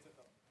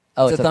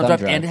 Oh, It's a thumb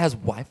drive, and it has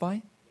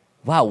Wi-Fi?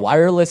 Wow,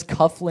 wireless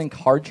cufflink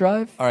hard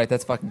drive? All right,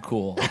 that's fucking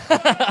cool.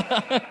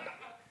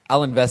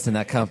 I'll invest in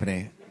that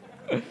company.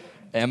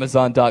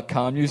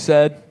 Amazon.com, you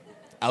said?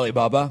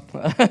 Alibaba?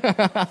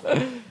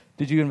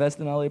 Did you invest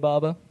in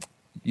Alibaba?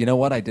 You know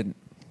what? I didn't.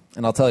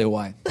 And I'll tell you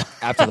why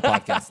after the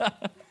podcast.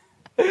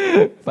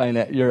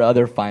 Your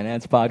other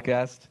finance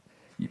podcast?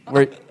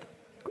 Where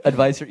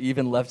advice are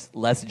even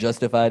less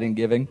justified in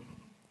giving?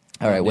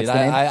 All right, what's Dude,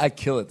 the name? I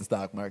kill at the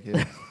stock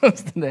market.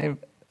 What's the name?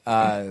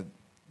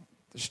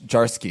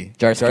 Jarsky.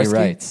 Jarsky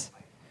writes.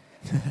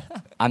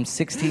 I'm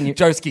 16 years...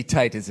 Jarsky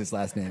Tight is his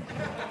last name.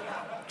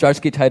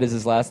 Jarsky Tight is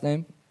his last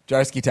name?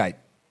 Jarsky Tight.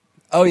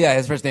 Oh, yeah,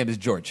 his first name is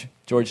George.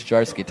 George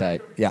Jarsky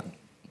Tight. Yeah.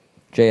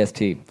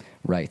 JST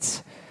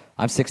writes,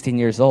 I'm 16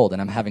 years old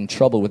and I'm having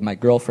trouble with my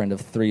girlfriend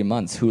of 3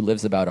 months who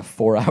lives about a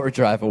 4-hour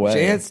drive away.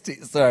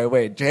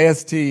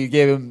 JST, you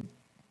gave him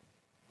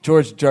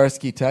George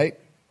Jarsky Tight?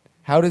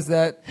 How does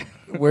that...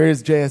 Where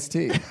is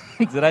JST?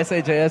 Did I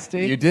say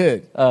JST? You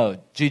did. Oh,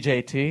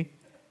 GJT?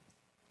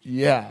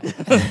 Yeah.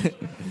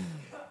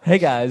 Hey,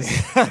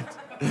 guys.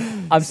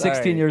 I'm Sorry.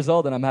 16 years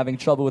old and I'm having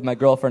trouble with my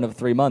girlfriend of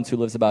 3 months who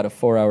lives about a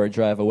 4-hour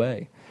drive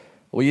away.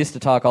 We used to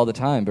talk all the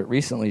time, but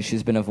recently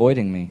she's been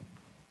avoiding me.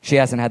 She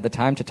hasn't had the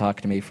time to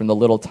talk to me. From the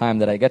little time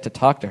that I get to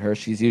talk to her,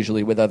 she's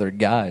usually with other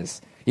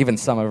guys, even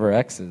some of her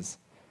exes.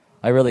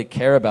 I really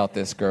care about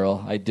this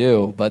girl. I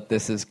do, but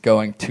this is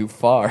going too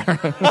far.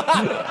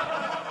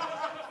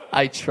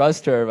 I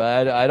trust her,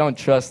 but I don't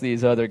trust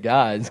these other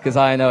guys because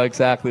I know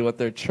exactly what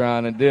they're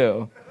trying to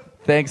do.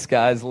 Thanks,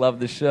 guys. Love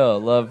the show.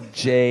 Love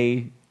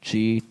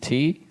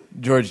JGT.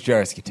 George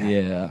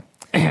Jarski.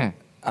 Yeah.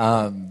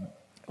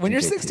 When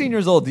you're 16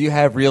 years old, do you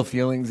have real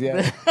feelings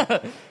yet?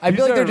 I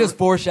feel like they're just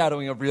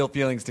foreshadowing of real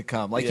feelings to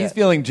come. Like, he's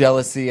feeling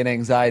jealousy and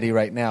anxiety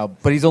right now,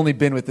 but he's only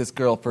been with this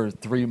girl for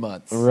 3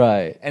 months.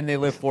 Right. And they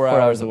live 4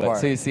 hours apart.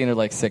 So you've seen her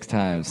like 6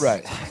 times.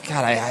 Right.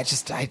 God,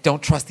 I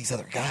don't trust these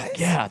other guys.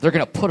 Yeah, they're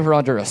going to put her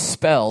under a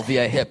spell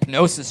via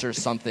hypnosis or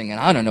something, and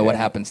I don't know what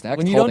happens next.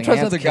 When you don't Holding trust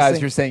hands, other guys,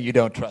 kissing. you're saying you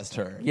don't trust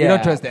her. Yeah. You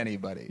don't trust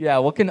anybody. Yeah,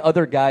 what can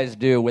other guys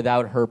do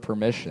without her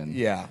permission?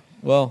 Yeah.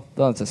 Well,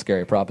 That's a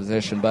scary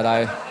proposition,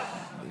 but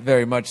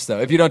very much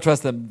so. If you don't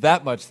trust them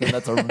that much, then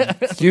that's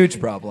a huge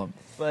problem.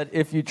 But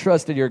if you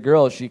trusted your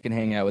girl, she can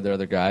hang out with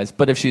other guys.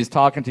 But if she's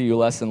talking to you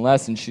less and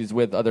less and she's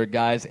with other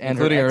guys and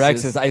including her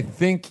exes, I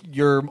think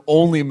your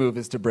only move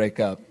is to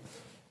break up.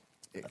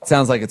 It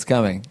sounds like it's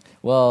coming.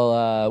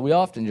 Well, we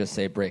often just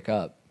say break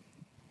up.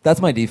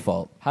 That's my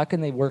default. How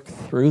can they work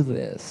through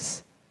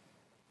this?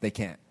 They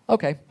can't.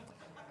 Okay.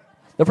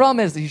 The problem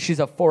is that she's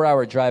a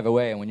 4-hour drive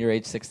away, and when you're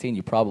age 16,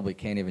 you probably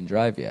can't even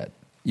drive yet.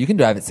 You can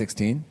drive at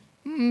 16.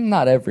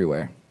 Not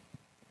everywhere.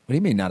 What do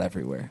you mean not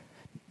everywhere?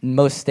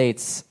 Most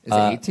states... Is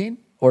it 18?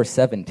 Or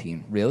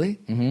 17. Really?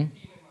 Mm-hmm.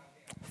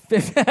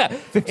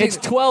 It's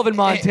 12 in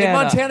Montana. In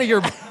Montana,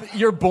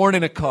 you're born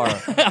in a car.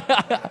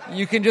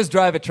 You can just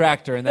drive a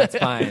tractor, and that's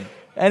fine.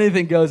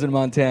 Anything goes in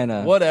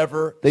Montana.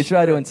 Whatever. They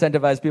try to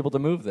incentivize people to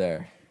move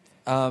there.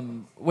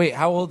 Wait,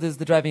 how old is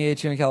the driving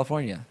age here in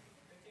California?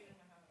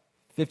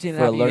 15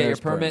 and a half, you get your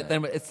permit.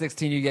 Then at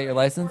 16, you get your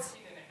license?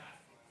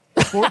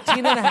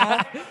 14 and a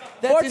half?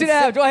 14 and a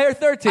half. Do I hear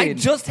 13? I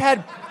just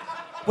had...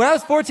 When I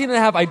was 14 and a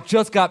half, I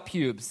just got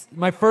pubes.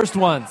 My first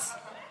ones.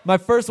 My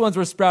first ones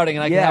were sprouting,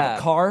 and I could have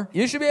a car.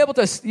 You should be able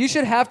to... You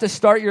should have to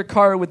start your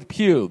car with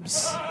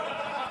pubes.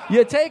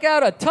 You take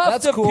out a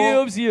tuft of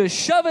pubes, you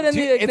shove it in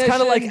the ignition. It's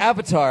kind of like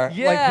Avatar.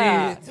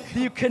 Yeah.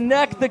 You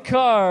connect the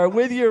car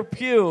with your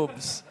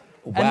pubes.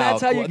 Wow, and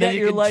that's how cool. you And get then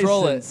you your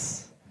control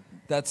license.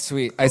 That's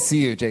sweet. I see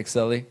you, Jake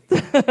Sully.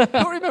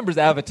 Who remembers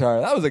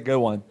Avatar? That was a good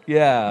one.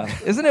 Yeah.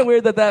 Isn't it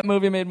weird that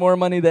movie made more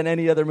money than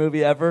any other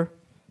movie ever?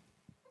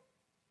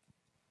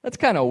 That's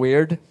kind of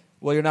weird.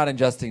 Well, you're not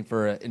adjusting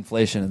for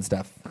inflation and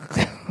stuff.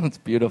 That's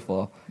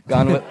beautiful.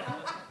 Gone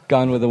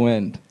with the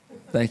Wind.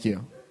 Thank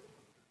you.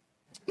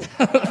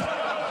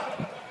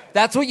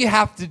 That's what you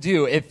have to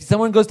do. If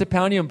someone goes to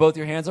pound you and both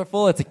your hands are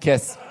full, it's a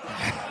kiss.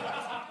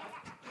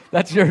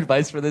 That's your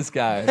advice for this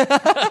guy.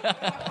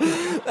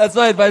 That's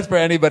my advice for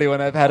anybody when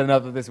I've had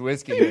enough of this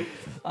whiskey.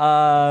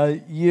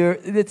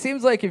 It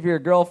seems like if your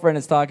girlfriend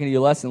is talking to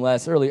you less and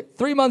less early,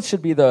 3 months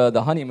should be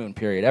the honeymoon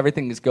period.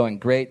 Everything is going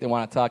great. They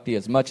want to talk to you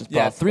as much as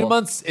possible. Yeah, 3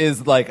 months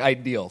is like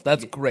ideal.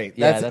 That's great.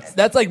 Yeah,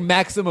 that's like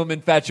maximum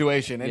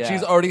infatuation. And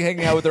she's already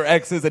hanging out with her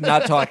exes and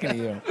not talking to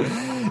you.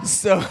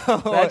 So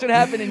that should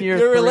happen in year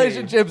 3. Your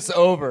relationship's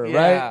over,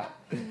 right?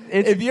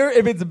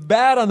 If it's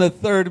bad on the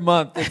 3rd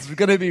month, it's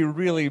going to be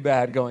really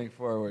bad going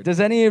forward. Does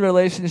any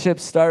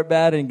relationship start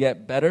bad and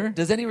get better?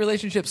 Does any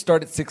relationship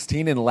start at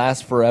 16 and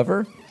last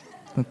forever?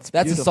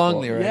 That's a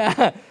song lyric.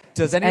 Yeah.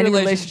 Does any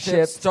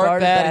relationship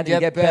start bad and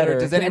get better?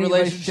 Does any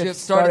relationship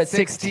start at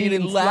 16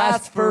 and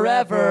last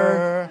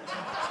forever?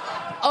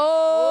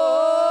 Oh,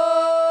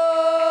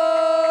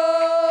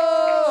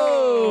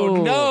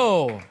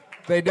 no,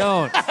 they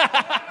don't.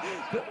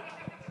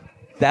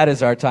 That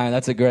is our time.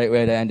 That's a great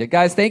way to end it.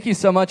 Guys, thank you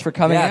so much for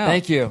coming out. Yeah,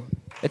 thank you.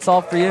 It's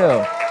all for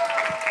you.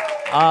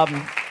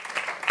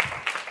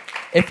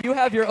 If you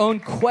have your own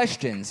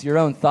questions, your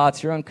own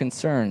thoughts, your own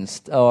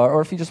concerns,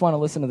 or if you just want to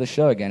listen to the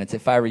show again, it's at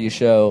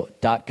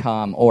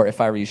iwereyoushow.com or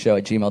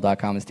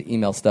iwereyoushow@gmail.com is to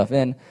email stuff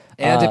in.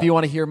 And if you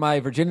want to hear my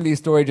virginity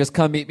story, just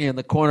come meet me in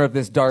the corner of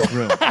this dark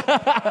room.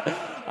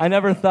 I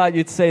never thought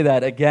you'd say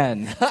that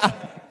again.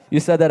 You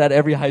said that at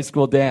every high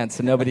school dance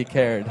and nobody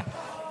cared.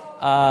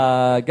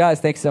 Guys,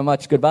 thanks so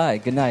much. Goodbye.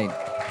 Good night.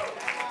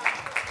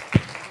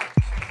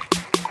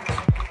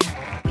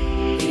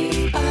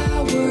 If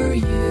I were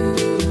you,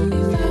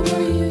 if I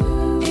were you,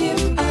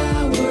 if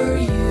I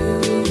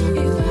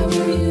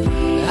were you,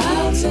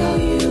 I'll tell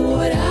you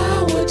what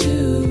I would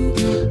do.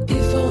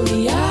 If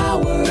only I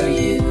were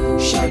you.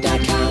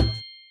 Show.com.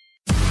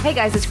 Hey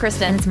guys, it's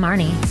Kristen. It's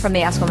Marnie. From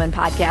the Ask Women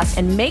podcast.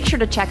 And make sure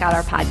to check out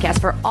our podcast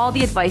for all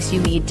the advice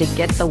you need to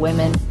get the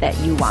women that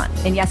you want.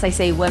 And yes, I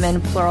say women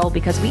plural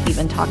because we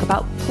even talk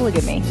about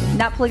polygamy.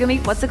 Not polygamy,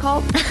 what's it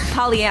called?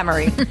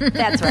 Polyamory.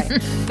 That's right.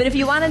 But if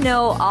you want to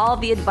know all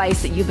the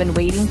advice that you've been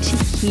waiting to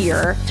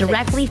hear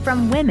Directly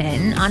from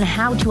women on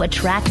how to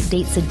attract,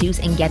 date, seduce,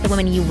 and get the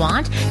women you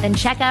want, then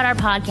check out our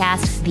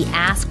podcast, the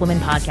Ask Women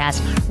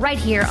Podcast, right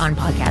here on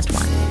Podcast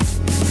One.